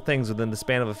unacceptable things within the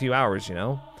span of a few hours, you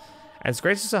know? As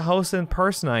gracious a host in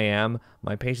person I am,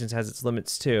 my patience has its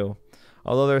limits too.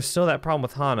 Although there's still that problem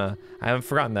with Hana. I haven't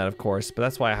forgotten that, of course, but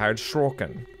that's why I hired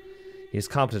Shroken. He's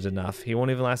competent enough. He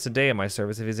won't even last a day at my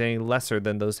service if he's any lesser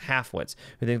than those half-wits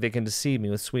who think they can deceive me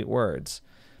with sweet words.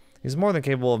 He's more than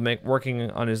capable of working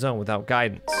on his own without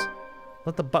guidance.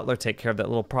 Let the butler take care of that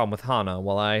little problem with Hana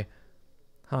while I...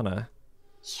 Hana.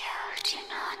 You do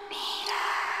not need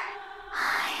her.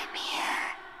 I am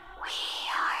here. We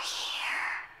are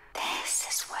here. This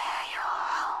is where your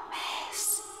home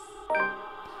is.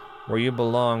 Where you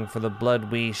belong for the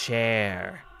blood we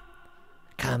share.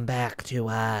 Come back to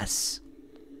us.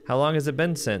 How long has it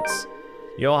been since?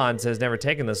 Johan says never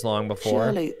taken this long before.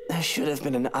 Surely there should have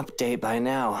been an update by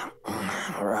now.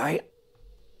 All right?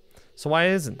 So why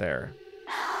isn't there?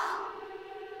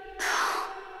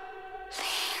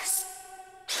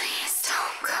 Please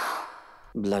don't go.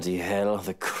 Bloody hell,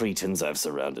 the cretins I've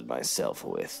surrounded myself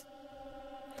with.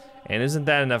 And isn't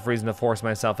that enough reason to force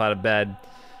myself out of bed?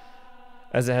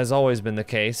 As it has always been the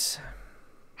case.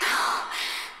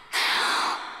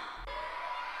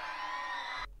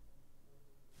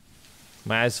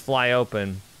 My eyes fly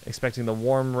open, expecting the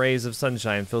warm rays of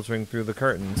sunshine filtering through the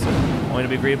curtains, only to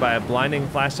be greeted by a blinding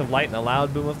flash of light and a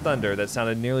loud boom of thunder that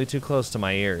sounded nearly too close to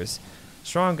my ears.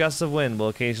 Strong gusts of wind will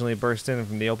occasionally burst in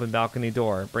from the open balcony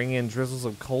door, bringing in drizzles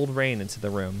of cold rain into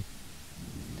the room.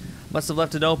 Must have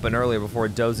left it open earlier before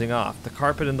dozing off. The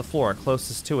carpet and the floor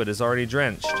closest to it is already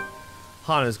drenched.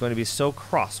 Hana is going to be so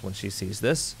cross when she sees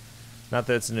this. Not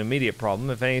that it's an immediate problem.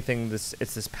 If anything, it's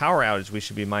this power outage we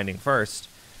should be minding first.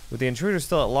 With the intruder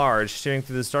still at large, steering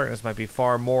through this darkness might be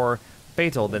far more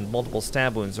fatal than multiple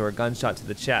stab wounds or a gunshot to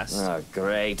the chest. Oh,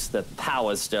 great. The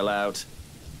power's still out.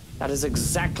 That is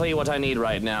exactly what I need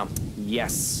right now.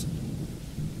 Yes.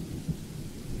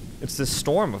 It's this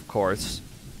storm, of course.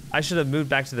 I should have moved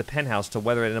back to the penthouse to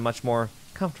weather it in a much more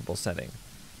comfortable setting.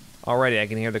 Already, I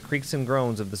can hear the creaks and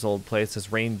groans of this old place as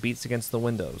rain beats against the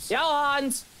windows.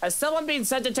 Johans! Has someone been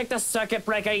sent to check the circuit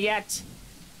breaker yet?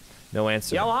 No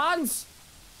answer. Johans?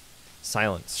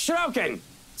 Silence. Shroken!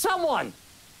 Someone!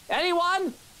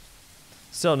 Anyone?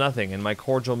 Still nothing, and my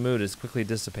cordial mood is quickly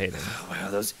dissipating. Where are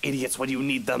those idiots when you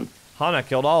need them? Hana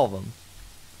killed all of them.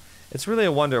 It's really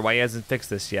a wonder why he hasn't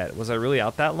fixed this yet. Was I really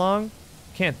out that long?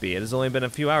 Can't be. It has only been a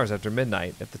few hours after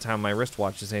midnight, at the time my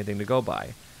wristwatch is anything to go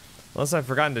by. Unless I've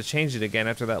forgotten to change it again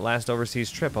after that last overseas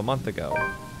trip a month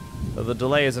ago. Though the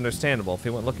delay is understandable if he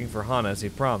went looking for Hana as he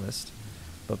promised.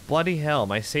 But bloody hell,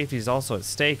 my safety is also at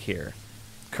stake here.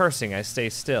 Cursing, I stay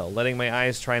still, letting my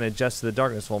eyes try and adjust to the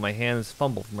darkness while my hands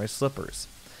fumble for my slippers.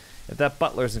 If that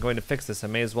butler isn't going to fix this, I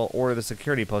may as well order the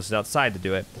security posted outside to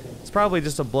do it. It's probably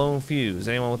just a blown fuse.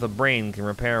 Anyone with a brain can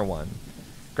repair one.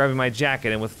 Grabbing my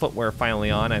jacket and with footwear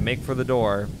finally on, I make for the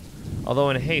door. Although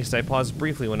in haste, I pause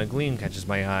briefly when a gleam catches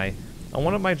my eye. On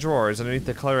one of my drawers, underneath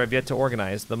the clutter I've yet to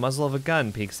organize, the muzzle of a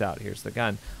gun peeks out. Here's the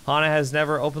gun. Hana has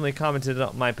never openly commented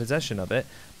on my possession of it,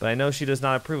 but I know she does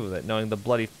not approve of it, knowing the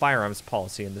bloody firearms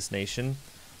policy in this nation.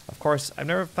 Of course, I've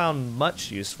never found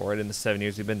much use for it in the 7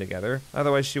 years we've been together.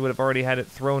 Otherwise, she would have already had it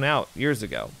thrown out years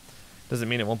ago. Doesn't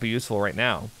mean it won't be useful right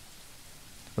now.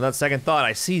 Without second thought,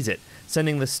 I seize it,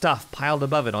 sending the stuff piled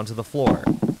above it onto the floor.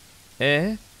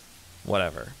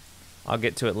 Whatever. I'll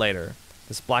get to it later.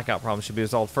 This blackout problem should be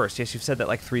resolved first. Yes, you've said that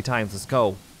like 3 times. Let's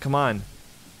go. Come on.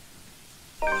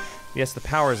 Yes, the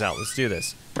power's out. Let's do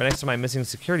this. Right next to my missing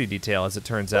security detail, as it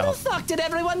turns out. Where the fuck did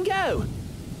everyone go?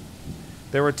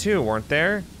 There were 2, weren't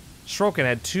there? Shroken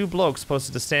had 2 blokes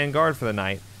posted to stand guard for the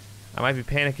night. I might be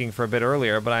panicking for a bit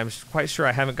earlier, but I'm quite sure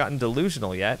I haven't gotten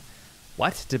delusional yet.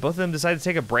 What? Did both of them decide to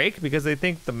take a break because they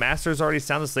think the master's already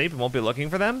sound asleep and won't be looking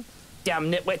for them?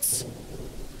 Damn nitwits.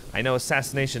 I know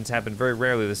assassinations happen very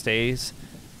rarely these days,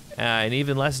 and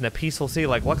even less in a peaceful city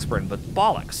like Luxburn, but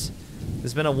bollocks.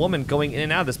 There's been a woman going in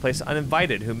and out of this place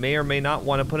uninvited who may or may not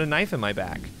want to put a knife in my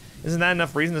back. Isn't that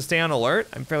enough reason to stay on alert?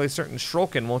 I'm fairly certain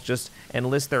Shroken won't just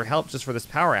enlist their help just for this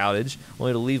power outage,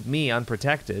 only to leave me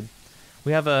unprotected.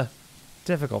 We have a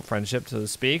difficult friendship, so to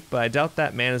speak, but I doubt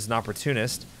that man is an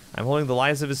opportunist. I'm holding the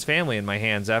lives of his family in my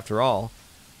hands, after all.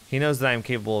 He knows that I am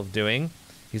capable of doing.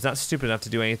 He's not stupid enough to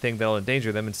do anything that'll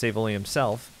endanger them and save only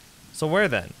himself. So where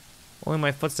then? Only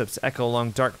my footsteps echo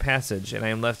along dark passage, and I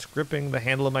am left gripping the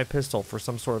handle of my pistol for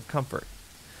some sort of comfort.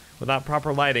 Without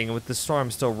proper lighting, and with the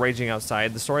storm still raging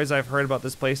outside, the stories I've heard about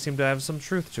this place seem to have some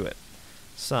truth to it.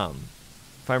 Some.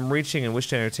 If I'm reaching and wish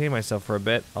to entertain myself for a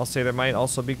bit, I'll say there might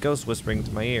also be ghosts whispering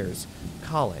to my ears,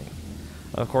 calling.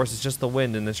 Of course, it's just the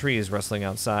wind in the trees rustling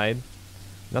outside.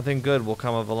 Nothing good will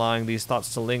come of allowing these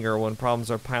thoughts to linger when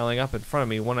problems are piling up in front of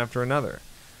me one after another.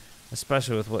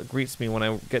 especially with what greets me when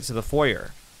I get to the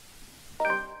foyer.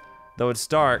 Though it's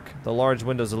dark, the large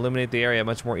windows illuminate the area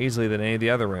much more easily than any of the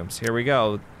other rooms. Here we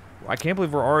go. I can't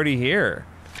believe we're already here.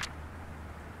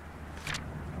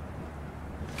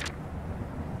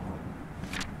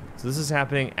 So this is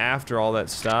happening after all that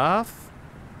stuff.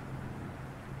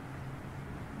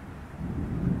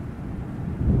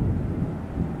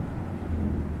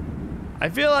 I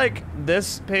feel like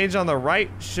this page on the right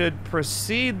should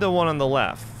precede the one on the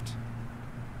left.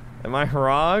 Am I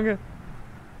wrong?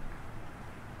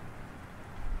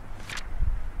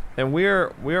 And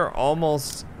we're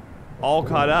almost all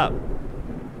caught up.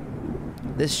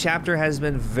 This chapter has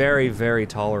been very, very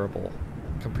tolerable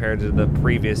compared to the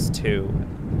previous two.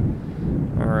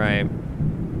 All right.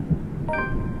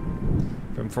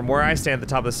 From where I stand at the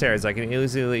top of the stairs, I can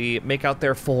easily make out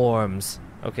their forms.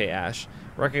 Okay, Ash.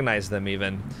 Recognize them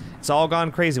even. It's all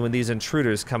gone crazy when these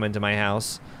intruders come into my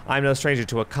house. I'm no stranger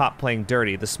to a cop playing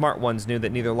dirty. The smart ones knew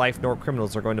that neither life nor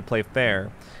criminals are going to play fair.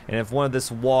 And if one of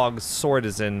this Wog's sword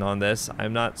is in on this,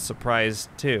 I'm not surprised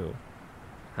too.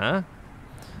 Huh?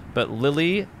 But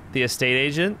Lily, the estate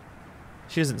agent,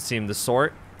 she doesn't seem the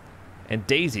sort. And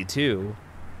Daisy too.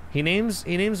 He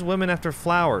names women after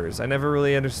flowers. I never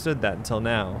really understood that until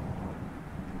now.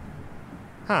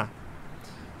 Huh.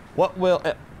 What will...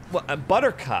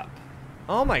 Buttercup.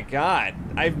 Oh my god.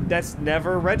 That's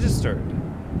never registered.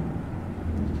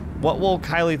 What will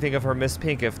Kylie think of her Miss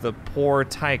Pink if the poor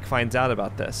tyke finds out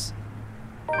about this?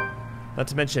 Not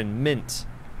to mention Mint.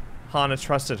 Hana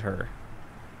trusted her.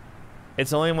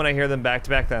 It's only when I hear them back to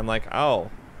back that I'm like,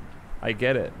 oh, I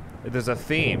get it. There's a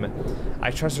theme.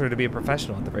 I trust her to be a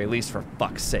professional at the very least, for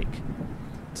fuck's sake.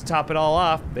 To top it all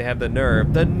off, they have the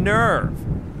nerve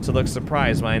to look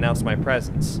surprised when I announce my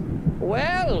presence.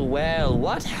 Well, well,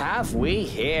 what have we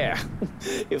here?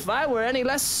 If I were any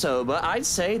less sober, I'd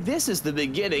say this is the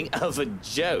beginning of a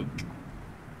joke.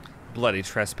 Bloody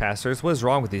trespassers, what is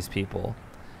wrong with these people?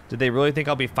 Did they really think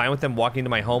I'll be fine with them walking into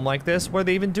my home like this? What are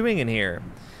they even doing in here?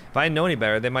 If I know any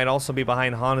better, they might also be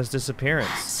behind Hana's disappearance.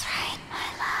 That's right, my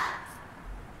love.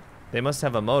 They must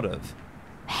have a motive.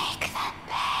 Make them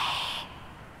pay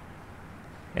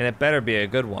And it better be a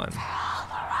good one. for all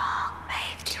the wrong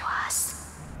made to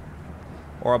us.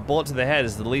 Or a bullet to the head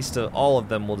is the least of all of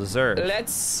them will deserve.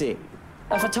 Let's see.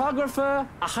 A photographer,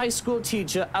 a high school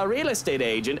teacher, a real estate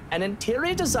agent, an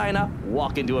interior designer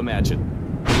walk into a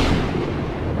mansion.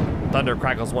 Thunder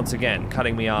crackles once again,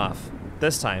 cutting me off.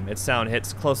 This time, its sound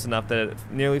hits close enough that it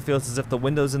nearly feels as if the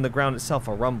windows in the ground itself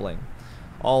are rumbling.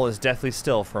 All is deathly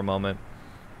still for a moment.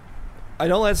 I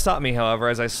don't let it stop me, however,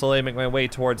 as I slowly make my way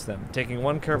towards them, taking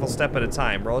one careful step at a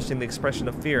time, relishing the expression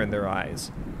of fear in their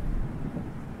eyes.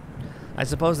 I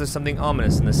suppose there's something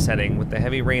ominous in this setting, with the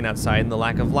heavy rain outside and the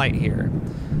lack of light here.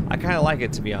 I kinda like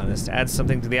it, to be honest. Adds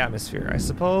something to the atmosphere. I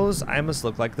suppose I must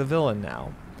look like the villain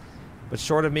now. But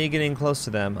short of me getting close to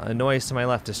them, a noise to my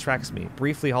left distracts me,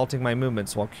 briefly halting my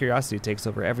movements while curiosity takes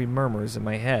over every murmurs in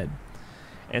my head.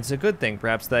 And it's a good thing,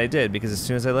 perhaps, that I did, because as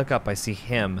soon as I look up, I see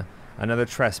him, another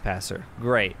trespasser.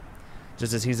 Great.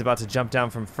 Just as he's about to jump down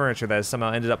from furniture that has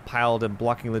somehow ended up piled and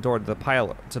blocking the door to the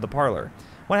parlor.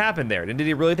 What happened there? Did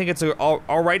he really think it's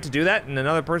all right to do that in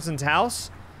another person's house?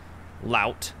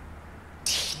 Lout.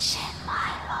 Teach him,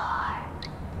 my lord.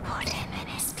 Put him in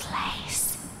his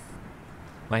place.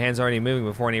 My hand's already moving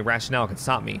before any rationale can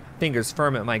stop me. Fingers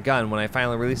firm at my gun when I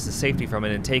finally release the safety from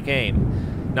it and take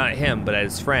aim. Not at him, but at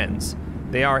his friends.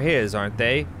 They are his, aren't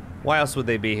they? Why else would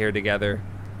they be here together?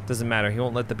 Doesn't matter, he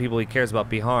won't let the people he cares about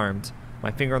be harmed.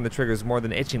 My finger on the trigger is more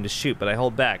than itching to shoot, but I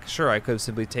hold back. Sure, I could have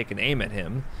simply taken aim at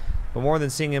him. But more than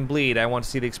seeing him bleed, I want to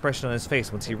see the expression on his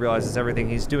face once he realizes everything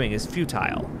he's doing is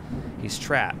futile. He's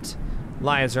trapped.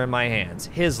 Lives are in my hands.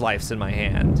 His life's in my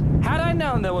hand. Had I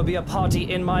known there would be a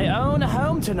party in my own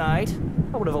home tonight,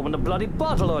 I would have opened a bloody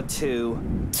bottle or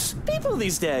two. People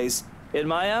these days, in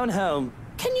my own home.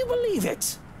 Can you believe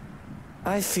it?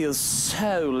 I feel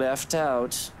so left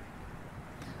out.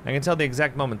 I can tell the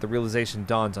exact moment the realization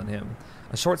dawns on him.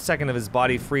 A short second of his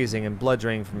body freezing and blood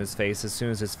draining from his face. As soon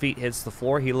as his feet hits the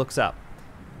floor, he looks up.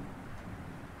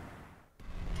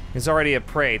 He's already a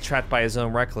prey, trapped by his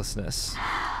own recklessness.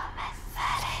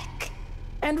 Pathetic.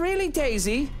 And really,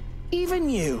 Daisy, even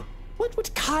you, what would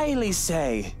Kylie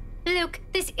say? Luke,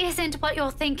 this isn't what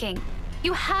you're thinking.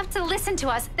 You have to listen to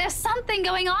us. There's something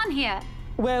going on here.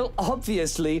 Well,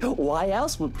 obviously, why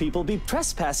else would people be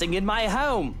trespassing in my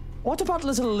home? What about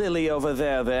little Lily over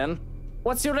there, then?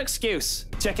 What's your excuse?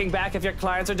 Checking back if your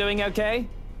clients are doing okay?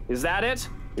 Is that it?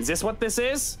 Is this what this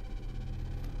is?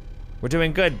 We're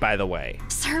doing good, by the way.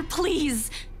 Sir,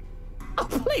 please. Oh,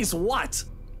 please, what?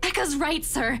 Becca's right,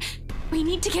 sir. We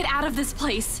need to get out of this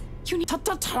place. You need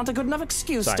not a good enough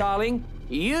excuse, Sorry. darling.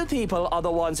 You people are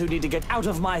the ones who need to get out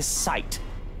of my sight.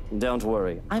 Don't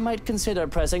worry, I might consider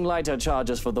pressing lighter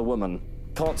charges for the woman.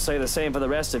 Can't say the same for the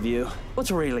rest of you. But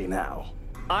really now,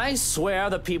 I swear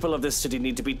the people of this city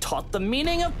need to be taught the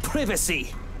meaning of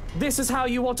privacy. This is how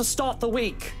you want to start the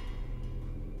week.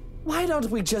 Why don't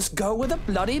we just go with a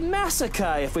bloody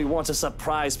massacre if we want to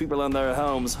surprise people in their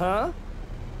homes, huh?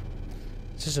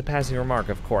 It's just a passing remark,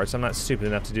 of course. I'm not stupid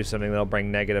enough to do something that'll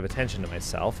bring negative attention to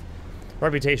myself.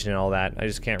 Reputation and all that, I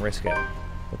just can't risk it.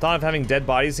 The thought of having dead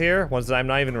bodies here, ones that I'm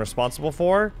not even responsible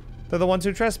for, they're the ones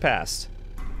who trespassed.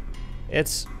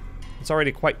 It's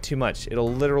already quite too much.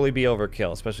 It'll literally be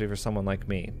overkill, especially for someone like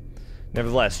me.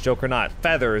 Nevertheless, joke or not,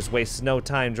 Feathers wastes no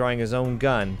time drawing his own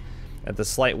gun at the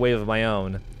slight wave of my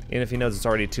own, even if he knows it's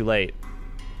already too late.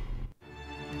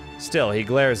 Still, he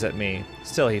glares at me.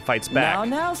 Still, he fights back.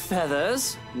 Now,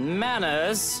 Feathers.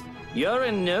 Manners. You're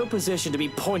in no position to be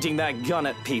pointing that gun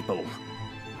at people.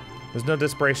 There's no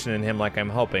desperation in him like I'm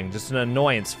hoping, just an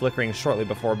annoyance flickering shortly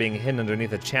before being hidden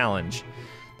underneath a challenge.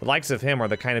 The likes of him are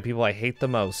the kind of people I hate the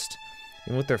most.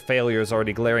 Even with their failures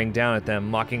already glaring down at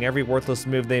them, mocking every worthless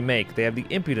move they make, they have the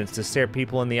impudence to stare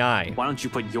people in the eye. Why don't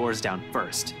you put yours down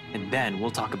first, and then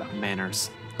we'll talk about manners.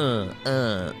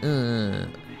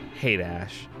 Hate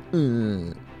Ash.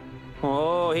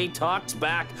 Oh, he talks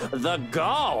back. The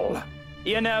gall.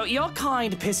 You know, your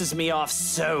kind pisses me off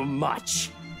so much.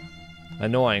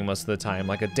 Annoying most of the time,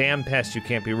 like a damn pest you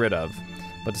can't be rid of.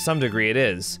 But to some degree it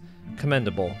is.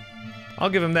 Commendable. I'll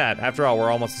give him that. After all,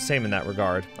 we're almost the same in that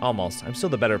regard. Almost. I'm still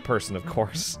the better person, of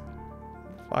course.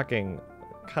 Fucking...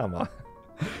 come on.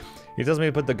 He tells me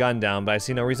to put the gun down, but I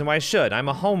see no reason why I should. I'm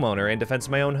a homeowner in defense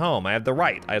of my own home. I have the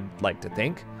right, I'd like to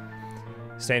think.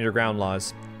 Stand your ground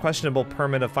laws. Questionable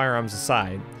permit of firearms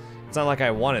aside. It's not like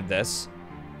I wanted this,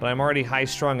 but I'm already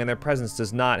high-strung and their presence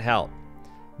does not help.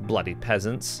 Bloody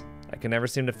peasants. I can never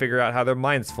seem to figure out how their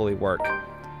minds fully work.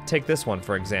 Take this one,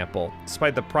 for example.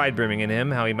 Despite the pride brimming in him,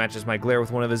 how he matches my glare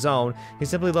with one of his own, he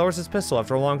simply lowers his pistol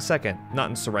after a long second, not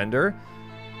in surrender.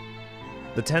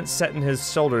 The tense set in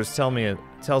his shoulders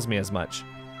tells me as much.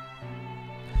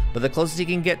 But the closest he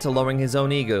can get to lowering his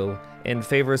own ego in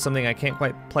favor of something I can't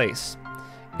quite place.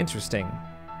 Interesting.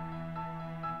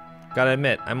 Gotta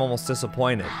admit, I'm almost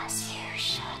disappointed. As you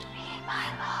should be, my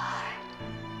lord.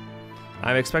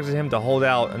 I've expected him to hold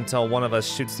out until one of us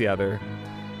shoots the other.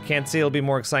 Can't see it'll be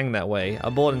more exciting that way.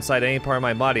 A bullet inside any part of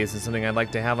my body isn't something I'd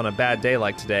like to have on a bad day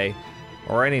like today.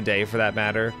 Or any day, for that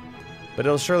matter. But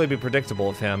it'll surely be predictable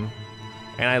of him.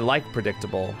 And I like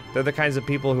predictable. They're the kinds of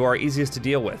people who are easiest to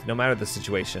deal with, no matter the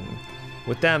situation.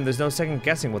 With them, there's no second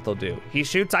guessing what they'll do. He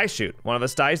shoots, I shoot. One of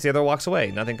us dies, the other walks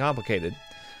away. Nothing complicated.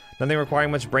 Nothing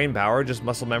requiring much brain power, just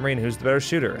muscle memory and who's the better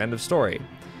shooter. End of story.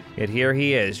 Yet here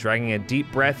he is, dragging a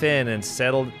deep breath in and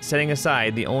setting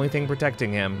aside the only thing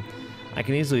protecting him. I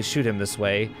can easily shoot him this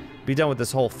way, be done with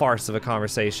this whole farce of a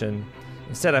conversation.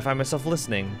 Instead, I find myself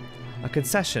listening. A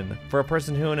concession for a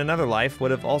person who in another life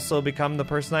would have also become the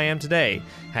person I am today,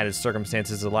 had his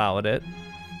circumstances allowed it.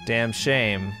 Damn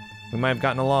shame. We might have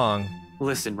gotten along.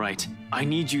 Listen, right, I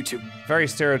need you to... Very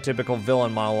stereotypical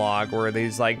villain monologue where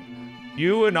he's like,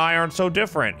 you and I aren't so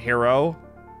different, hero.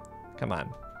 Come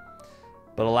on.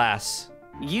 But alas.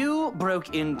 You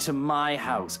broke into my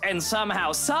house, and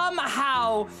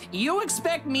somehow, you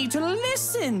expect me to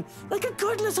listen like a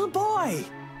good little boy.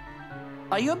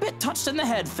 Are you a bit touched in the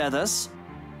head, Feathers?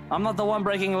 I'm not the one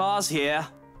breaking laws here.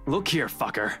 Look here,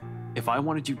 fucker. If I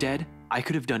wanted you dead, I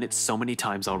could have done it so many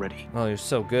times already. Oh, you're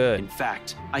so good. In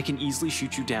fact, I can easily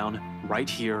shoot you down right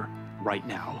here, right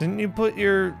now. Didn't you put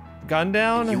your gun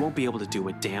down? And you won't be able to do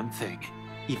a damn thing,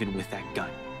 even with that gun.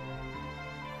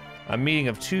 A meeting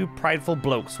of two prideful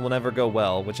blokes will never go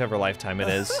well, whichever lifetime it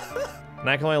is. And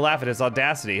I can only laugh at his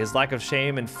audacity, his lack of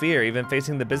shame and fear, even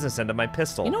facing the business end of my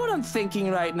pistol. You know what I'm thinking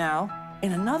right now?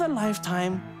 In another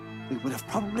lifetime, we would have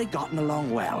probably gotten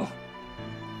along well.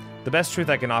 The best truth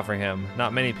I can offer him,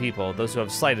 not many people, those who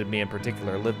have slighted me in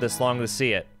particular, lived this long to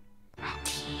see it. And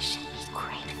he should be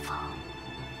grateful.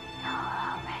 You're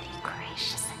already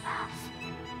gracious enough,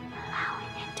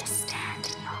 allowing him to stand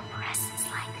in your presence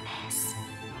like this.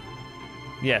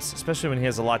 Yes, especially when he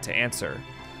has a lot to answer.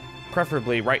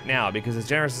 Preferably right now, because as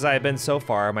generous as I have been so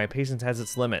far, my patience has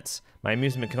its limits. My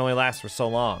amusement can only last for so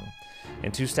long.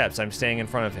 In 2 steps, I'm staying in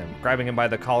front of him, grabbing him by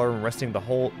the collar and resting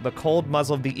the cold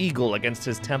muzzle of the eagle against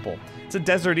his temple. It's a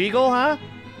desert eagle, huh?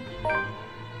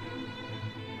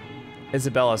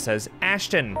 Isabella says,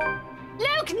 Ashton!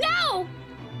 Luke, no!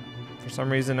 For some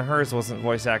reason, hers wasn't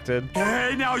voice acted.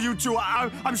 Hey, now you two,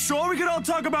 I'm sure we can all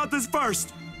talk about this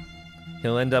first.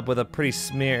 He'll end up with a pretty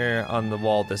smear on the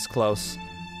wall this close.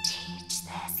 Teach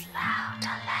this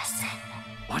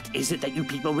What is it that you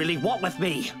people really want with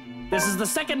me? This is the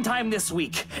second time this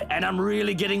week, and I'm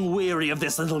really getting weary of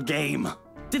this little game.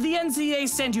 Did the NCA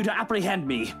send you to apprehend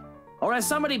me? Or has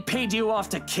somebody paid you off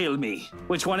to kill me?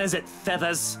 Which one is it,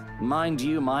 Feathers? Mind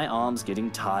you, my arm's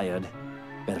getting tired.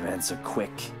 Better answer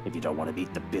quick if you don't want to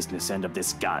meet the business end of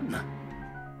this gun.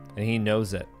 And he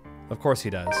knows it. Of course he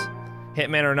does.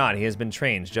 Hitman or not, he has been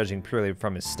trained, judging purely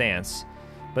from his stance.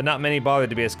 But not many bothered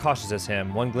to be as cautious as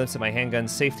him. One glimpse at my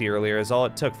handgun's safety earlier is all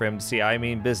it took for him to see I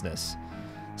mean business.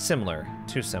 Similar.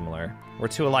 Too similar. We're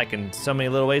too alike in so many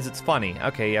little ways it's funny.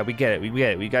 Okay, yeah, we get it. We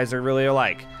get it. We guys are really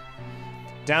alike.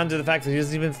 Down to the fact that he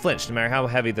doesn't even flinch, no matter how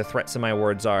heavy the threats in my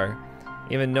words are.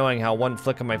 Even knowing how one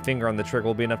flick of my finger on the trigger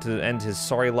will be enough to end his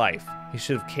sorry life. He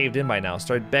should have caved in by now,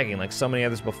 started begging like so many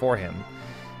others before him.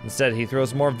 Instead, he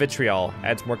throws more vitriol,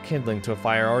 adds more kindling to a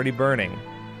fire already burning.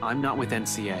 I'm not with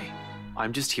NCA.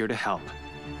 I'm just here to help.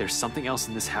 There's something else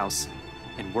in this house,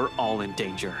 and we're all in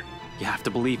danger. You have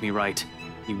to believe me, right?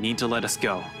 You need to let us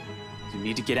go. You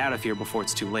need to get out of here before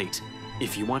it's too late.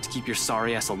 If you want to keep your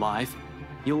sorry ass alive,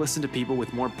 you'll listen to people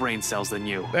with more brain cells than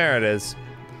you. There it is.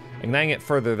 Igniting it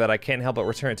further that I can't help but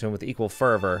return it to him with equal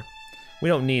fervor. We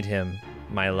don't need him,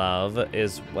 my love,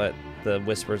 is what the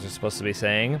whispers are supposed to be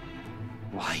saying.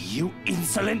 Why, you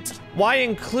insolent! Why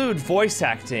include voice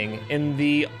acting in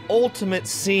the ultimate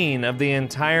scene of the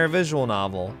entire visual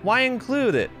novel? Why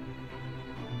include it?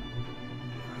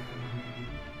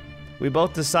 We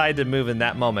both decide to move in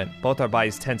that moment, both our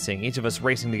bodies tensing, each of us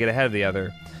racing to get ahead of the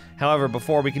other. However,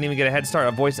 before we can even get a head start,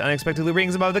 a voice unexpectedly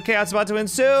rings above the chaos about to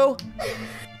ensue.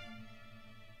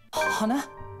 Hana?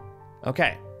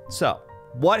 Okay, so,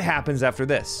 what happens after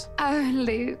this? Oh,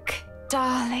 Luke,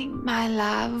 darling, my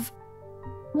love.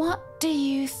 What do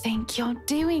you think you're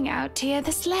doing out here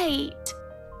this late?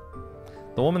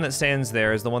 The woman that stands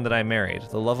there is the one that I married,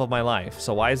 the love of my life.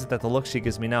 So why is it that the look she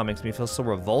gives me now makes me feel so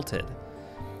revolted?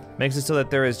 Makes it so that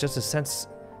there is just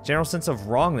a general sense of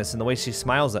wrongness in the way she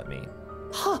smiles at me.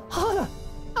 Hana!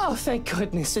 Oh, thank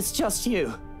goodness, it's just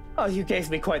you. Oh, you gave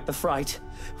me quite the fright.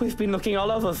 We've been looking all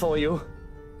over for you.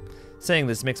 Saying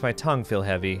this makes my tongue feel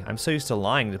heavy. I'm so used to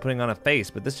lying, to putting on a face,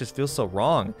 but this just feels so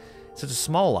wrong. Such a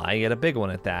small lie, yet a big one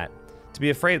at that. To be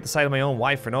afraid at the sight of my own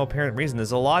wife for no apparent reason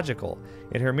is illogical,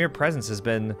 yet her mere presence has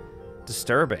been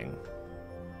disturbing.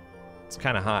 It's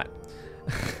kind of hot.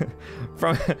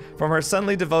 From her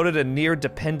suddenly devoted and near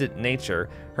dependent nature,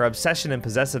 her obsession and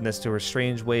possessiveness to her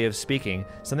strange way of speaking,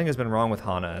 something has been wrong with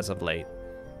Hana as of late.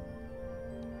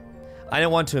 I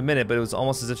didn't want to admit it, but it was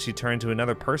almost as if she turned to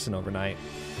another person overnight.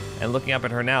 And looking up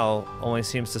at her now only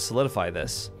seems to solidify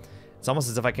this. It's almost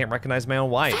as if I can't recognize my own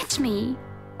wife. Fetch me.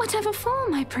 Whatever for,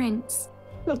 my prince.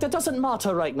 Look, that doesn't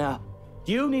matter right now.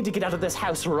 You need to get out of this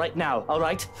house right now, all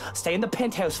right? Stay in the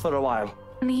penthouse for a while.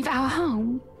 Leave our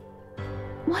home?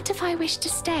 What if I wish to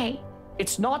stay?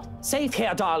 It's not safe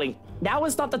here, darling. Now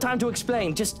is not the time to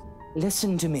explain. Just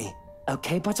listen to me.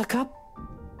 Okay, Buttercup?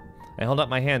 I held up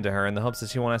my hand to her in the hopes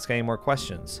that she won't ask any more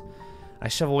questions. I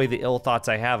shove away the ill thoughts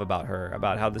I have about her,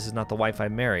 about how this is not the wife I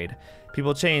married.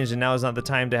 People change, and now is not the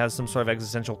time to have some sort of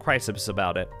existential crisis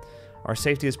about it. Our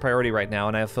safety is priority right now,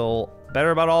 and I feel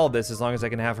better about all of this as long as I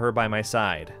can have her by my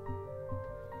side.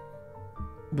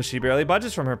 But she barely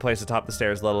budges from her place atop the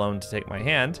stairs, let alone to take my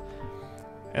hand.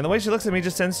 And the way she looks at me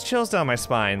just sends chills down my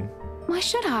spine. Why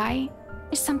should I?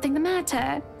 Is something the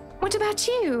matter? What about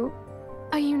you?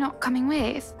 Are you not coming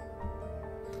with?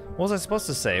 What was I supposed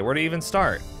to say? Where to even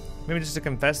start? Maybe just to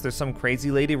confess there's some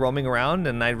crazy lady roaming around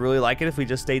and I'd really like it if we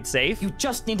just stayed safe? You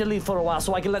just need to leave for a while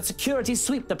so I can let security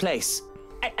sweep the place.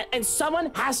 And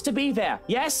someone has to be there,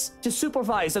 yes? To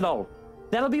supervise and all.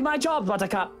 That'll be my job,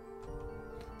 Buttercup.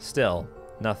 Still,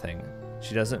 nothing.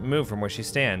 She doesn't move from where she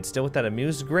stands, still with that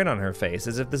amused grin on her face,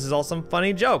 as if this is all some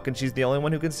funny joke and she's the only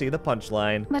one who can see the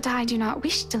punchline. But I do not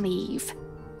wish to leave.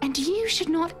 And you should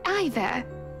not either.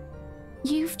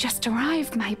 You've just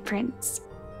arrived, my prince.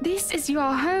 This is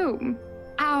your home.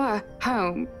 Our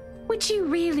home. Would you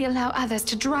really allow others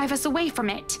to drive us away from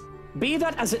it? Be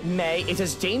that as it may, it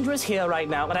is dangerous here right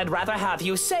now, and I'd rather have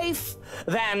you safe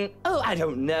than, oh, I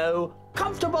don't know,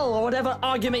 comfortable or whatever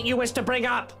argument you wish to bring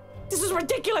up. This is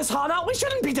ridiculous, Hana. We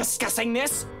shouldn't be discussing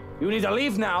this. You need to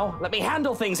leave now. Let me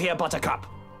handle things here, Buttercup.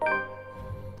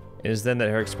 It is then that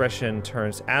her expression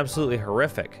turns absolutely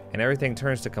horrific, and everything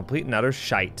turns to complete and utter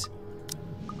shite.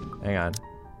 Hang on.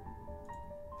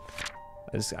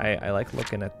 I like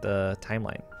looking at the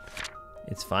timeline.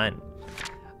 It's fun.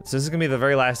 So this is gonna be the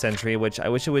very last entry, which I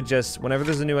wish it would just, whenever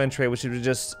there's a new entry, I wish it would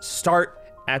just start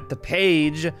at the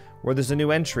page where there's a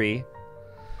new entry,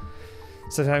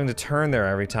 instead of having to turn there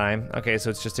every time. Okay, so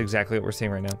it's just exactly what we're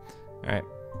seeing right now. All right.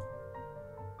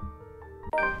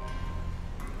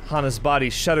 Hana's body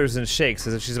shudders and shakes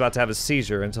as if she's about to have a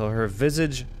seizure until her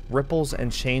visage ripples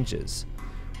and changes.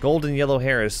 Golden yellow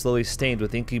hair is slowly stained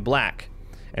with inky black,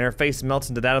 and her face melts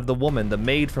into that of the woman, the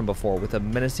maid from before, with a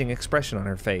menacing expression on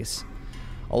her face.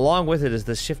 Along with it is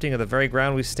the shifting of the very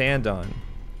ground we stand on.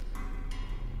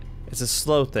 It's a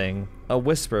slow thing, a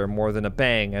whisper more than a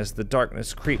bang as the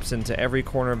darkness creeps into every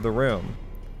corner of the room.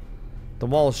 The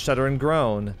walls shudder and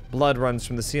groan. Blood runs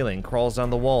from the ceiling, crawls down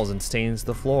the walls, and stains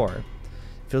the floor.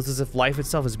 It feels as if life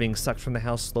itself is being sucked from the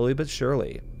house slowly but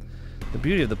surely. The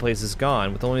beauty of the place is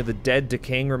gone, with only the dead,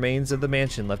 decaying remains of the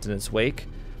mansion left in its wake.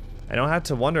 I don't have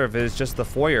to wonder if it is just the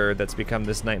foyer that's become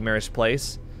this nightmarish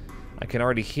place. I can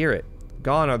already hear it.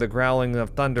 Gone are the growling of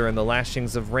thunder and the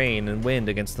lashings of rain and wind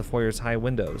against the foyer's high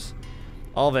windows.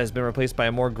 All of it has been replaced by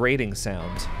a more grating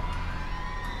sound.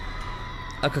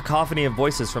 A cacophony of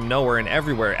voices from nowhere and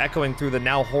everywhere, echoing through the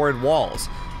now horrid walls.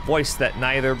 Voice that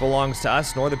neither belongs to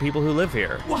us nor the people who live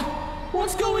here.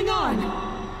 What's going on?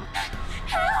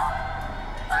 Help!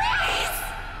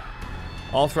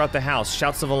 Please! All throughout the house,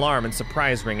 shouts of alarm and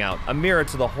surprise ring out, a mirror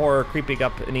to the horror creeping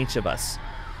up in each of us.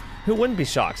 Who wouldn't be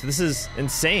shocked? This is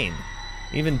insane.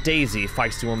 Even Daisy,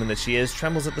 feisty woman that she is,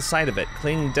 trembles at the sight of it,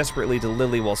 clinging desperately to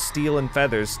Lily while Steel and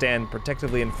Feathers stand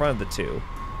protectively in front of the two.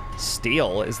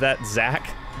 Steel? Is that Zack?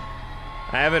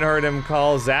 I haven't heard him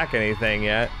call Zack anything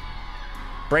yet.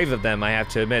 Brave of them, I have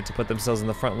to admit, to put themselves in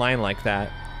the front line like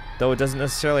that. Though it doesn't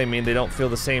necessarily mean they don't feel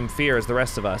the same fear as the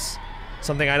rest of us.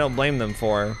 Something I don't blame them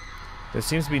for. There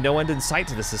seems to be no end in sight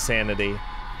to this insanity.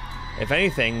 If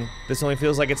anything, this only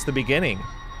feels like it's the beginning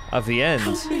of the end.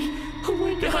 Help me! Oh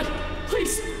my god!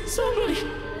 Please, somebody!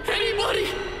 Anybody!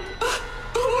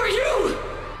 Who are you?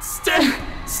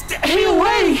 Stay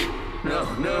away!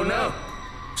 No.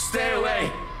 Stay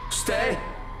away. Stay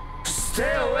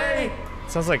away.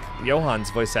 Sounds like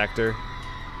Johan's voice actor.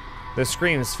 The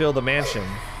screams fill the mansion.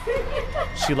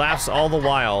 She laughs all the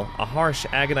while, a harsh,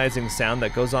 agonizing sound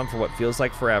that goes on for what feels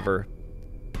like forever.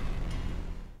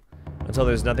 Until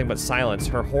there's nothing but silence,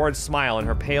 her horrid smile and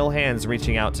her pale hands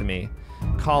reaching out to me.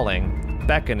 Calling,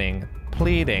 beckoning,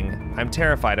 pleading. I'm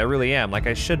terrified, I really am, like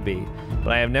I should be.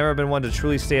 But I have never been one to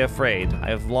truly stay afraid. I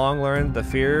have long learned that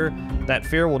fear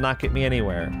will not get me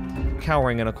anywhere.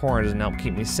 Cowering in a corner doesn't help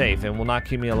keep me safe and will not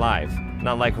keep me alive.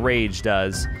 Not like rage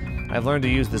does. I've learned to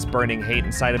use this burning hate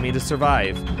inside of me to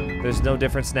survive. There's no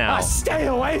difference now. Stay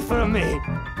away from me!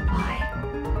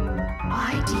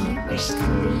 Why do you wish to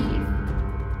leave?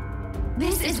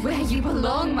 This is where you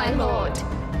belong, my lord.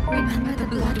 Remember the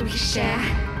blood we share.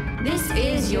 This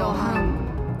is your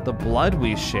home. The blood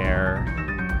we share?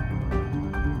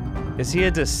 Is he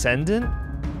a descendant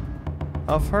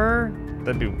of her?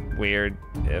 That'd be weird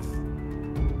if...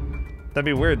 That'd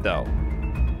be weird, though.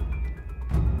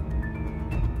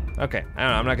 Okay, I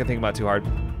don't know, I'm not gonna think about it too hard.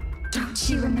 Don't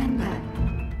you remember?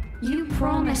 You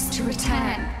promised to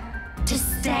return, to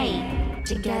stay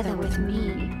together with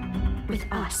me, with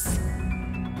us,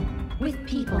 with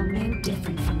people no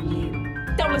different from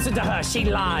you. Don't listen to her, she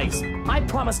lies. I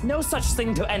promised no such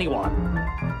thing to anyone.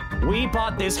 We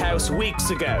bought this house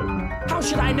weeks ago. How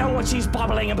should I know what she's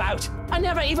babbling about? I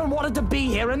never even wanted to be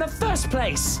here in the first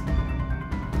place.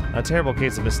 A terrible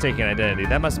case of mistaken identity.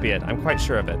 That must be it. I'm quite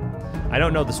sure of it. I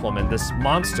don't know this woman, this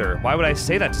monster. Why would I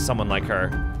say that to someone like her?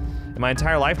 In my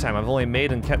entire lifetime, I've only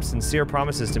made and kept sincere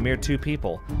promises to mere two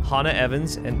people, Hana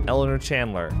Evans and Eleanor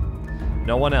Chandler.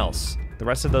 No one else. The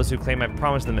rest of those who claim I've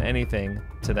promised them anything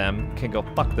to them can go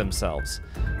fuck themselves.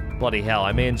 Bloody hell,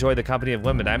 I may enjoy the company of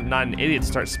women. I'm not an idiot to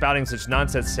start spouting such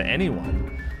nonsense to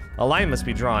anyone. A line must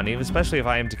be drawn, even especially if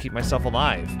I am to keep myself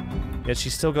alive. Yet she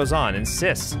still goes on,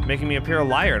 insists, making me appear a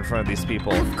liar in front of these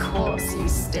people. Of course you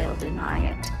still deny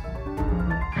it.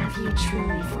 Have you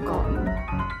truly forgotten?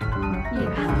 You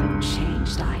haven't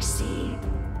changed, I see.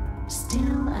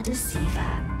 Still a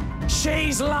deceiver.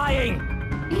 She's lying!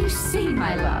 You see,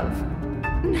 my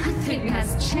love, nothing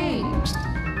has changed.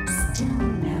 Still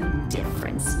no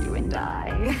difference, you and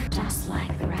I. Just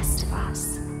like the rest of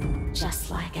us. Just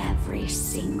like every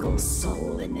single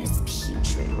soul in this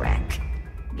putrid wreck.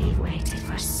 We've waited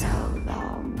for so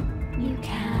long. You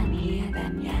can hear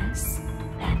them, yes?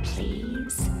 Their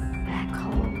pleas, their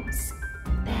calls,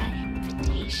 their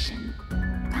invitation.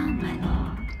 Come, my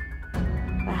lord.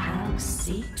 The house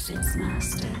seeks its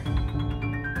master.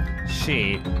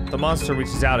 The monster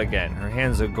reaches out again, her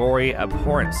hands a gory,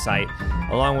 abhorrent sight,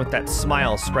 along with that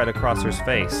smile spread across her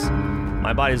face.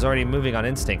 My body's already moving on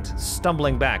instinct,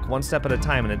 stumbling back one step at a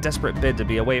time in a desperate bid to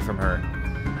be away from her.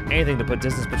 Anything to put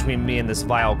distance between me and this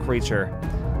vile creature.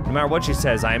 No matter what she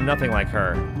says, I am nothing like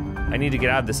her. I need to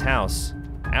get out of this house.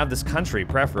 Out of this country,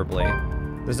 preferably.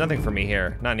 There's nothing for me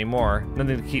here, not anymore.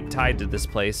 Nothing to keep tied to this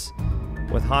place.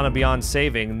 With Hana beyond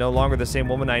saving, no longer the same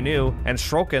woman I knew, and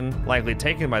Shulkin likely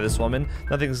taken by this woman,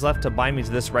 nothing's left to bind me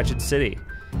to this wretched city.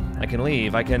 I can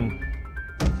leave, I can...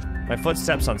 My foot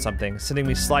steps on something, sending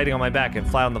me sliding on my back and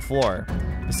flat on the floor.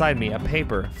 Beside me, a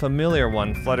paper, familiar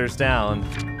one, flutters down.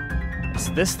 It's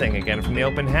this thing again from the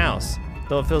open house,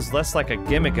 though it feels less like a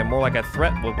gimmick and more like a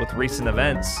threat with recent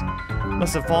events. It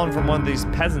must have fallen from one of these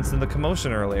peasants in the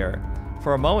commotion earlier.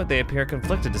 For a moment they appear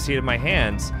conflicted to see it in my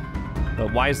hands,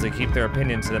 but wisely keep their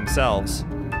opinion to themselves,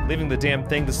 leaving the damn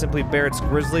thing to simply bear its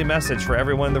grisly message for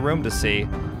everyone in the room to see.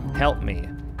 Help me,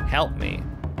 help me,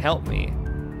 help me.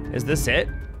 Is this it?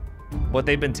 What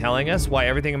they've been telling us? Why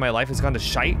everything in my life has gone to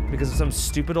shite because of some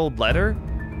stupid old letter?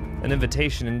 An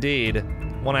invitation indeed,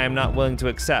 one I am not willing to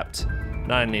accept.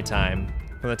 Not any time.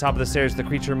 From the top of the stairs, the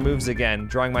creature moves again,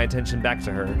 drawing my attention back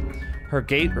to her. Her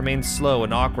gait remains slow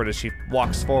and awkward as she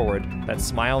walks forward, that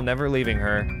smile never leaving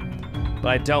her.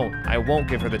 But I won't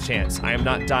give her the chance. I am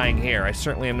not dying here. I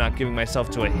certainly am not giving myself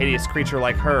to a hideous creature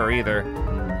like her either.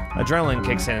 Adrenaline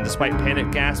kicks in, and despite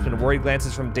panicked gasps and worried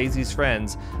glances from Daisy's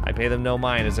friends, I pay them no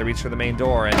mind as I reach for the main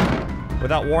door, and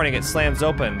without warning, it slams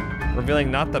open, revealing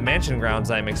not the mansion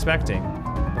grounds I am expecting.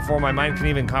 Before my mind can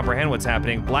even comprehend what's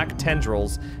happening, black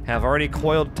tendrils have already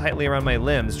coiled tightly around my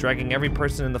limbs, dragging every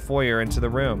person in the foyer into the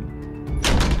room.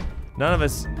 None of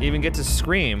us even get to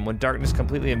scream when darkness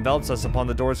completely envelops us upon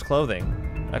the door's closing.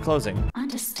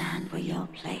 Understand where your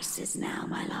place is now,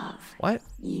 my love. What?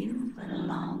 You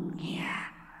belong here.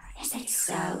 Is it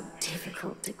so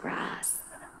difficult to grasp?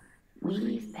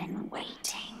 We've been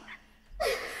waiting.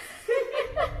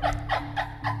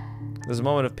 There's a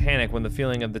moment of panic when the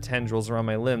feeling of the tendrils around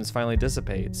my limbs finally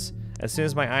dissipates. As soon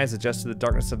as my eyes adjust to the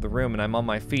darkness of the room and I'm on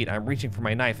my feet, I'm reaching for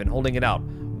my knife and holding it out,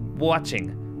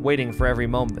 waiting for every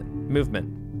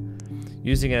movement,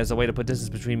 using it as a way to put distance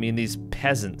between me and these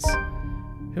peasants.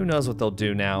 Who knows what they'll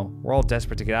do now? We're all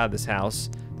desperate to get out of this house.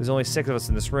 There's only 6 of us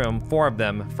in this room, 4 of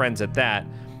them friends at that,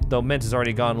 though Mint has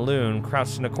already gone loon,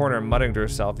 crouched in a corner muttering to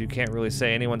herself. You can't really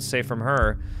say anyone's safe from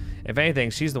her. If anything,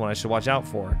 she's the one I should watch out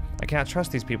for. I cannot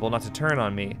trust these people not to turn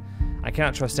on me. I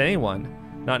cannot trust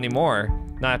anyone. Not anymore.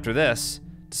 Not after this.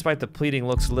 Despite the pleading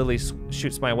looks Lily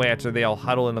shoots my way after they all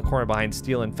huddle in the corner behind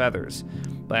Steel and Feathers.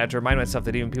 But I have to remind myself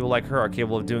that even people like her are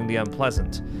capable of doing the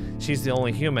unpleasant. She's the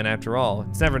only human after all.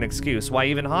 It's never an excuse. Why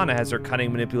even Hana has her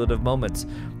cunning, manipulative moments,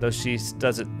 though she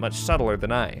does it much subtler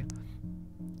than I.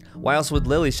 Why else would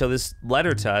Lily show this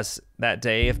letter to us that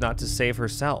day if not to save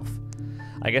herself?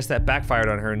 I guess that backfired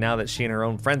on her now that she and her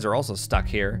own friends are also stuck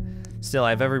here. Still,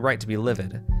 I have every right to be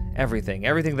livid. Everything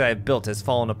that I've built has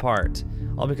fallen apart.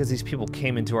 All because these people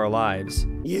came into our lives.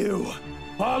 You!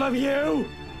 All of you!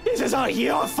 This is all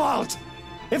your fault!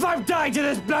 If I'm dying to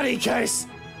this bloody case,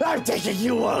 I'm taking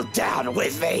you all down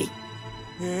with me!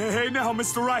 Hey now,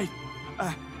 Mr. Wright.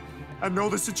 I know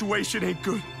the situation ain't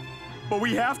good, but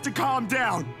we have to calm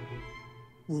down.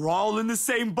 We're all in the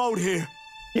same boat here.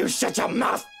 You shut your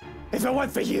mouth! If it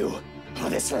weren't for you, or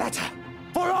this letter,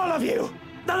 for all of you,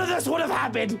 none of this would have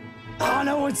happened!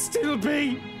 Hana would still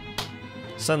be...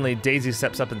 Suddenly, Daisy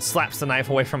steps up and slaps the knife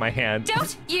away from my hand.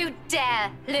 Don't you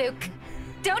dare, Luke!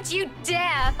 Don't you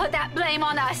dare put that blame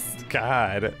on us!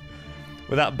 God.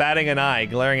 Without batting an eye,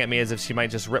 glaring at me as if she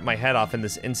might just rip my head off in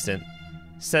this instant.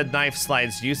 Said knife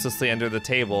slides uselessly under the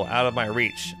table, out of my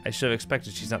reach. I should have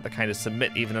expected she's not the kind to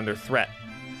submit even under threat.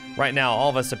 Right now, all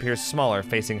of us appear smaller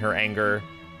facing her anger.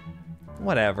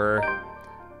 Whatever.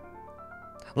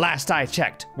 Last I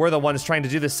checked, we're the ones trying to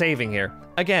do the saving here.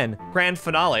 Again, grand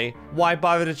finale. Why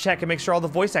bother to check and make sure all the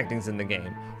voice acting's in the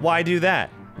game? Why do that?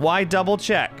 Why double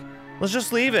check? Let's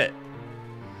just leave it.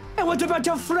 And what about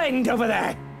your friend over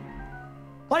there?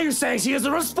 Are you saying she is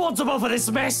responsible for this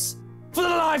mess? For the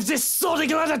lives this sorting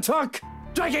letter took?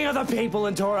 Dragging other people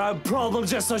into her own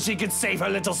problems just so she could save her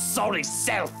little sorry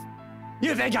self?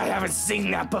 You think I haven't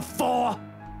seen that before?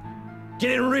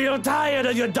 Getting real tired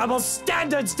of your double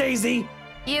standards, Daisy!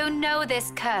 You know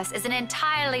this curse is an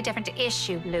entirely different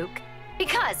issue, Luke.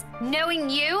 Because, knowing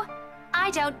you,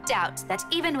 I don't doubt that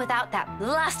even without that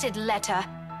blasted letter,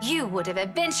 you would have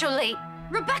eventually...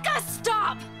 Rebecca,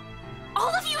 stop! All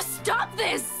of you stop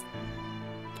this!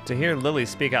 To hear Lily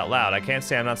speak out loud, I can't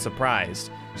say I'm not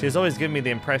surprised. She has always given me the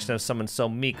impression of someone so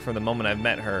meek from the moment I've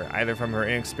met her, either from her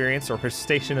inexperience or her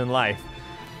station in life.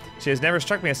 She has never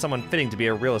struck me as someone fitting to be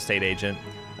a real estate agent.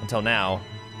 Until now.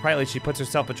 Quietly, she puts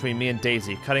herself between me and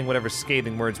Daisy, cutting whatever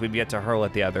scathing words we've yet to hurl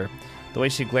at the other. The way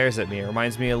she glares at me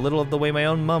reminds me a little of the way my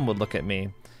own mum would look at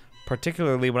me.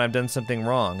 Particularly when I've done something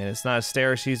wrong, and it's not a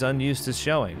stare she's unused to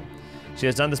showing. She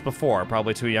has done this before,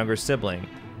 probably to a younger sibling.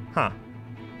 Huh.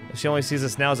 If she only sees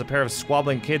us now as a pair of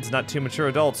squabbling kids, not two mature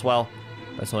adults, well,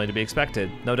 that's only to be expected.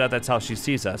 No doubt that's how she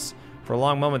sees us. For a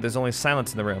long moment, there's only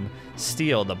silence in the room.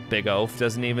 Steel, the big oaf,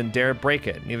 doesn't even dare break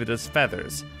it, neither does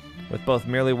Feathers. With both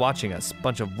merely watching us.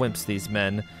 Bunch of wimps, these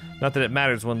men. Not that it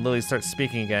matters when Lily starts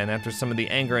speaking again after some of the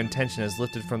anger and tension is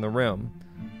lifted from the room.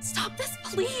 Stop this,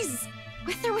 please!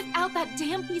 With or without that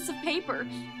damn piece of paper,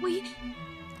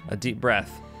 A deep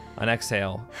breath, an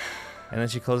exhale, and then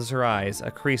she closes her eyes,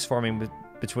 a crease forming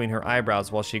between her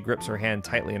eyebrows while she grips her hand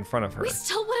tightly in front of her. We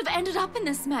still would have ended up in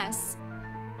this mess.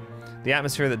 The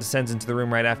atmosphere that descends into the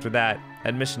room right after that,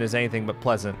 admission is anything but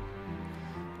pleasant.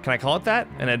 Can I call it that?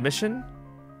 An admission?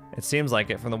 It seems like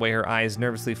it from the way her eyes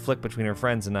nervously flick between her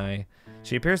friends and I.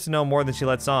 She appears to know more than she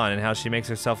lets on, and how she makes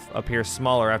herself appear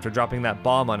smaller after dropping that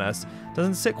bomb on us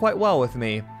doesn't sit quite well with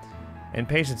me.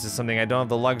 Impatience is something I don't have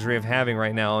the luxury of having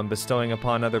right now and bestowing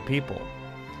upon other people.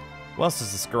 What else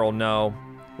does this girl know?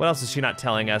 What else is she not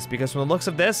telling us? Because from the looks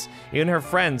of this, even her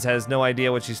friends has no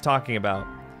idea what she's talking about.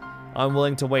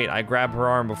 Unwilling to wait, I grab her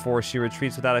arm before she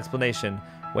retreats without explanation,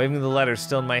 waving the letter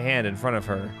still in my hand in front of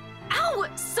her. Ow!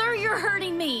 Sir, you're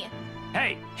hurting me!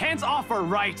 Hey, hands off her,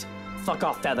 right? Fuck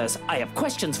off, Feathers. I have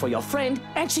questions for your friend,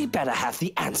 and she better have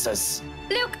the answers.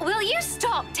 Luke, will you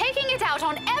stop taking it out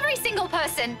on every single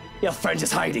person? Your friend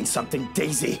is hiding something,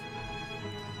 Daisy.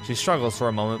 She struggles for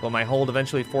a moment, but my hold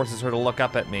eventually forces her to look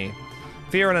up at me.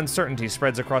 Fear and uncertainty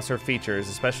spreads across her features,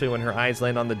 especially when her eyes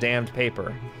land on the damned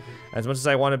paper. As much as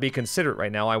I want to be considerate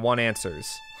right now, I want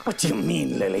answers. What do you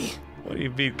mean, Lily? What do you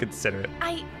mean considerate?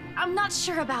 I'm not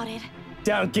sure about it.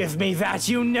 Don't give me that,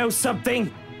 you know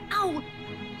something! Ow!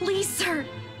 Please, sir.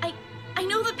 I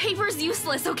know the paper's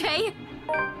useless, okay?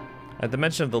 At the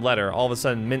mention of the letter, all of a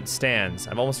sudden Mint stands.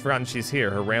 I've almost forgotten she's here,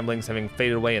 her ramblings having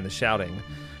faded away in the shouting.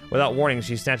 Without warning,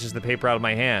 she snatches the paper out of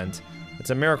my hand.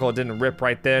 It's a miracle it didn't rip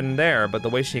right then and there, but the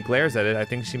way she glares at it, I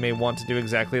think she may want to do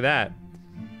exactly that.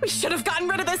 We should have gotten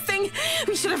rid of this thing!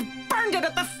 We should have burned it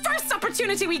at the first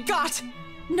opportunity we got!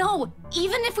 No,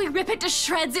 even if we rip it to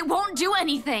shreds, it won't do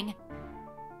anything.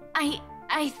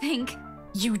 I think...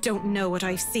 You don't know what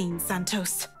I've seen,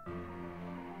 Santos.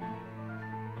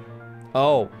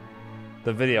 Oh,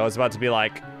 the video. I was about to be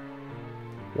like,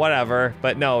 whatever,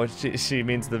 but no, she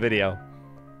means the video.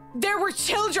 There were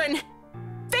children!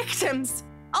 Victims!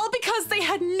 All because they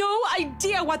had no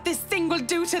idea what this thing will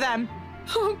do to them!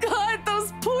 Oh God,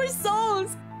 those poor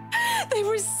souls! They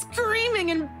were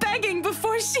screaming and begging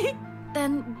before she...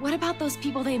 Then what about those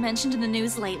people they mentioned in the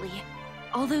news lately?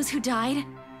 All those who died?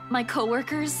 My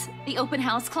coworkers? The open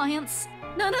house clients?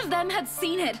 None of them had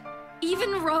seen it.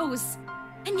 Even Rose.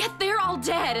 And yet they're all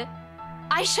dead.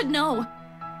 I should know.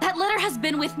 That letter has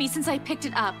been with me since I picked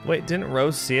it up. Wait, didn't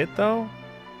Rose see it though?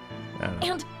 I don't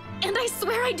know. And I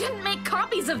swear I didn't make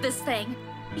copies of this thing.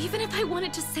 Even if I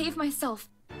wanted to save myself,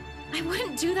 I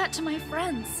wouldn't do that to my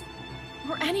friends.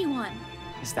 Or anyone.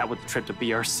 Is that what the trip to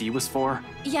BRC was for?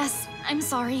 Yes, I'm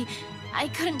sorry. I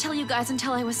couldn't tell you guys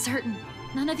until I was certain.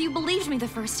 None of you believed me the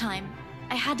first time.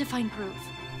 I had to find proof.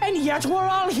 And yet we're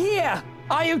all here!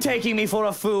 Are you taking me for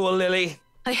a fool, Lily?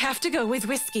 I have to go with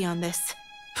whiskey on this.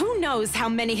 Who knows how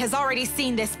many has already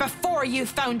seen this before you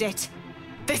found it?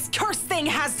 This cursed thing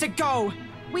has to go!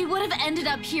 We would have ended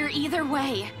up here either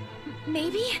way.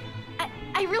 Maybe?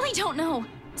 I really don't know.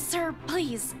 Sir,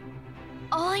 please.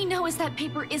 All I know is that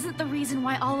paper isn't the reason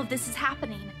why all of this is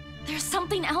happening. There's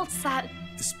something else that...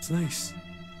 This place.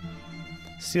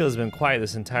 Steele has been quiet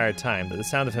this entire time, but the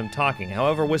sound of him talking,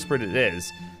 however whispered it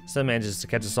is, still manages to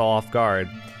catch us all off guard.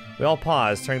 We all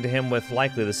pause, turning to him with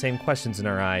likely the same questions in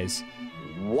our eyes.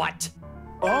 What?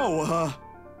 Oh,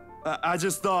 I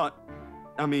just thought...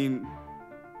 I mean,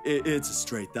 it's a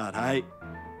straight thought,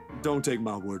 don't take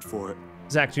my word for it.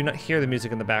 Zach, do you not hear the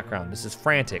music in the background? This is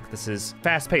frantic. This is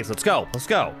fast-paced. Let's go. Let's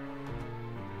go.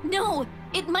 No,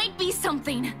 it might be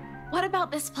something. What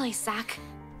about this place, Zach?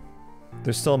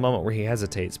 There's still a moment where he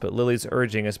hesitates, but Lily's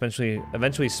urging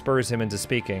eventually spurs him into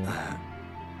speaking.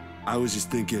 I was just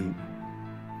thinking,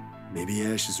 maybe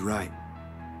Ash is right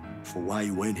for why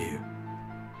you went here.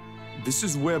 This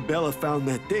is where Bella found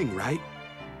that thing, right?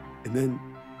 And then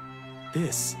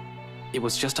this. It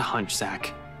was just a hunch,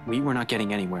 Zach. We were not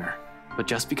getting anywhere. But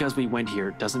just because we went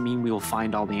here doesn't mean we will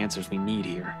find all the answers we need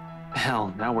here.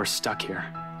 Hell, now we're stuck here.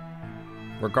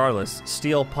 Regardless,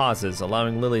 Steele pauses,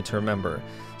 allowing Lily to remember.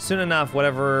 Soon enough,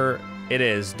 whatever it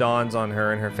is dawns on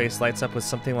her, and her face lights up with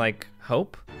something like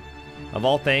hope? Of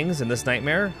all things, in this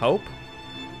nightmare, hope?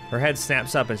 Her head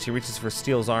snaps up and she reaches for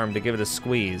Steele's arm to give it a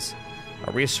squeeze.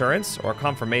 A reassurance or a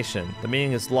confirmation? The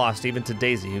meaning is lost even to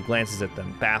Daisy, who glances at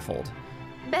them, baffled.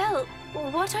 Belle,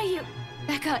 what are you...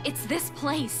 Becca, it's this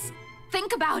place.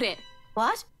 Think about it.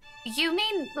 What? You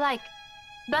mean, like,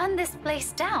 burn this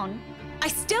place down? I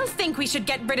still think we should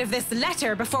get rid of this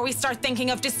letter before we start thinking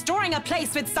of destroying a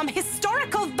place with some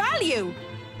historical value.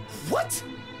 What?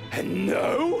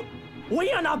 No!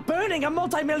 We are not burning a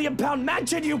multi-million-pound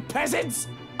mansion, you peasants!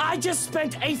 I just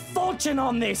spent a fortune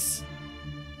on this!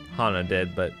 Hana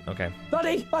did, but okay.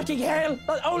 Bloody fucking hell!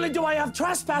 Not only do I have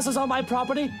trespassers on my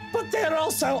property, but they're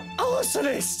also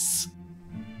arsonists!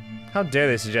 How dare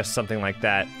they suggest something like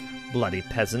that? Bloody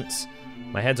peasants.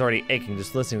 My head's already aching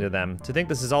just listening to them. To think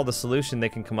this is all the solution they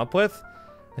can come up with?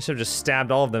 I should have just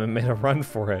stabbed all of them and made a run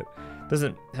for it.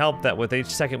 Doesn't help that with each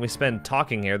second we spend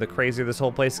talking here, the crazier this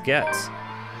whole place gets.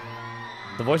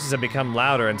 The voices have become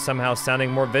louder and somehow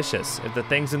sounding more vicious. If the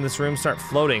things in this room start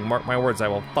floating, mark my words, I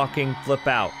will fucking flip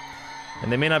out.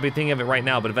 And they may not be thinking of it right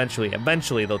now, but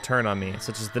eventually they'll turn on me,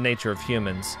 such is the nature of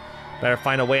humans. Better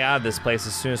find a way out of this place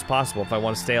as soon as possible if I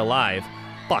want to stay alive.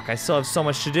 Fuck, I still have so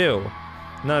much to do.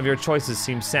 None of your choices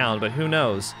seem sound, but who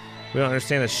knows? We don't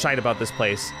understand the shite about this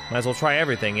place. Might as well try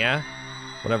everything, yeah?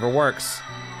 Whatever works.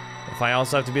 If I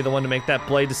also have to be the one to make that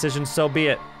blade decision, so be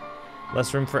it.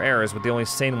 Less room for errors with the only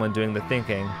sane one doing the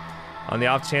thinking. On the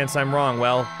off chance I'm wrong,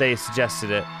 well, they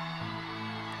suggested it.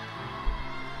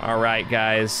 Alright,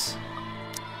 guys.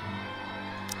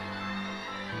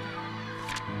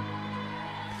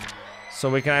 So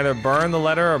we can either burn the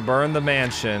letter or burn the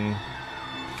mansion.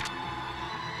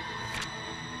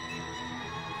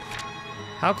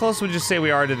 How close would you say we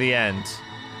are to the end?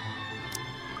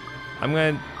 I'm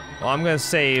gonna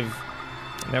save.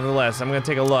 Nevertheless, I'm gonna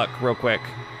take a look real quick.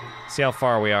 See how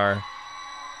far we are.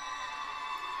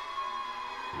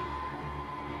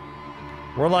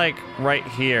 We're like right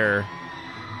here.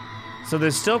 So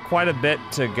there's still quite a bit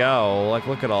to go. Like,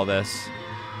 look at all this.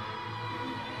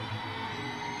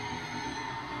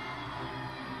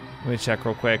 Let me check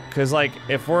real quick, cause like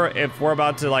if we're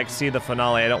about to like see the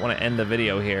finale, I don't want to end the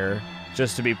video here,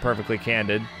 just to be perfectly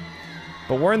candid.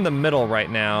 But we're in the middle right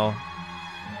now,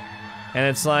 and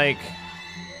it's like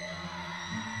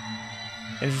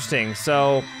interesting.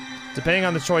 So depending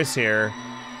on the choice here,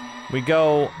 we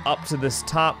go up to this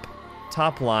top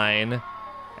line,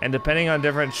 and depending on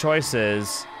different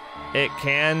choices, it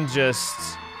can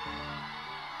just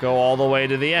go all the way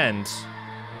to the end,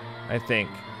 I think.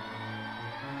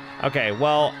 Okay,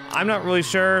 well, I'm not really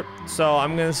sure, so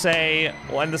I'm gonna say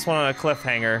we'll end this one on a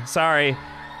cliffhanger. Sorry.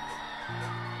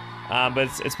 But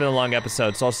it's been a long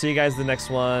episode, so I'll see you guys in the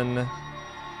next one.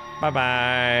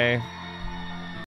 Bye-bye.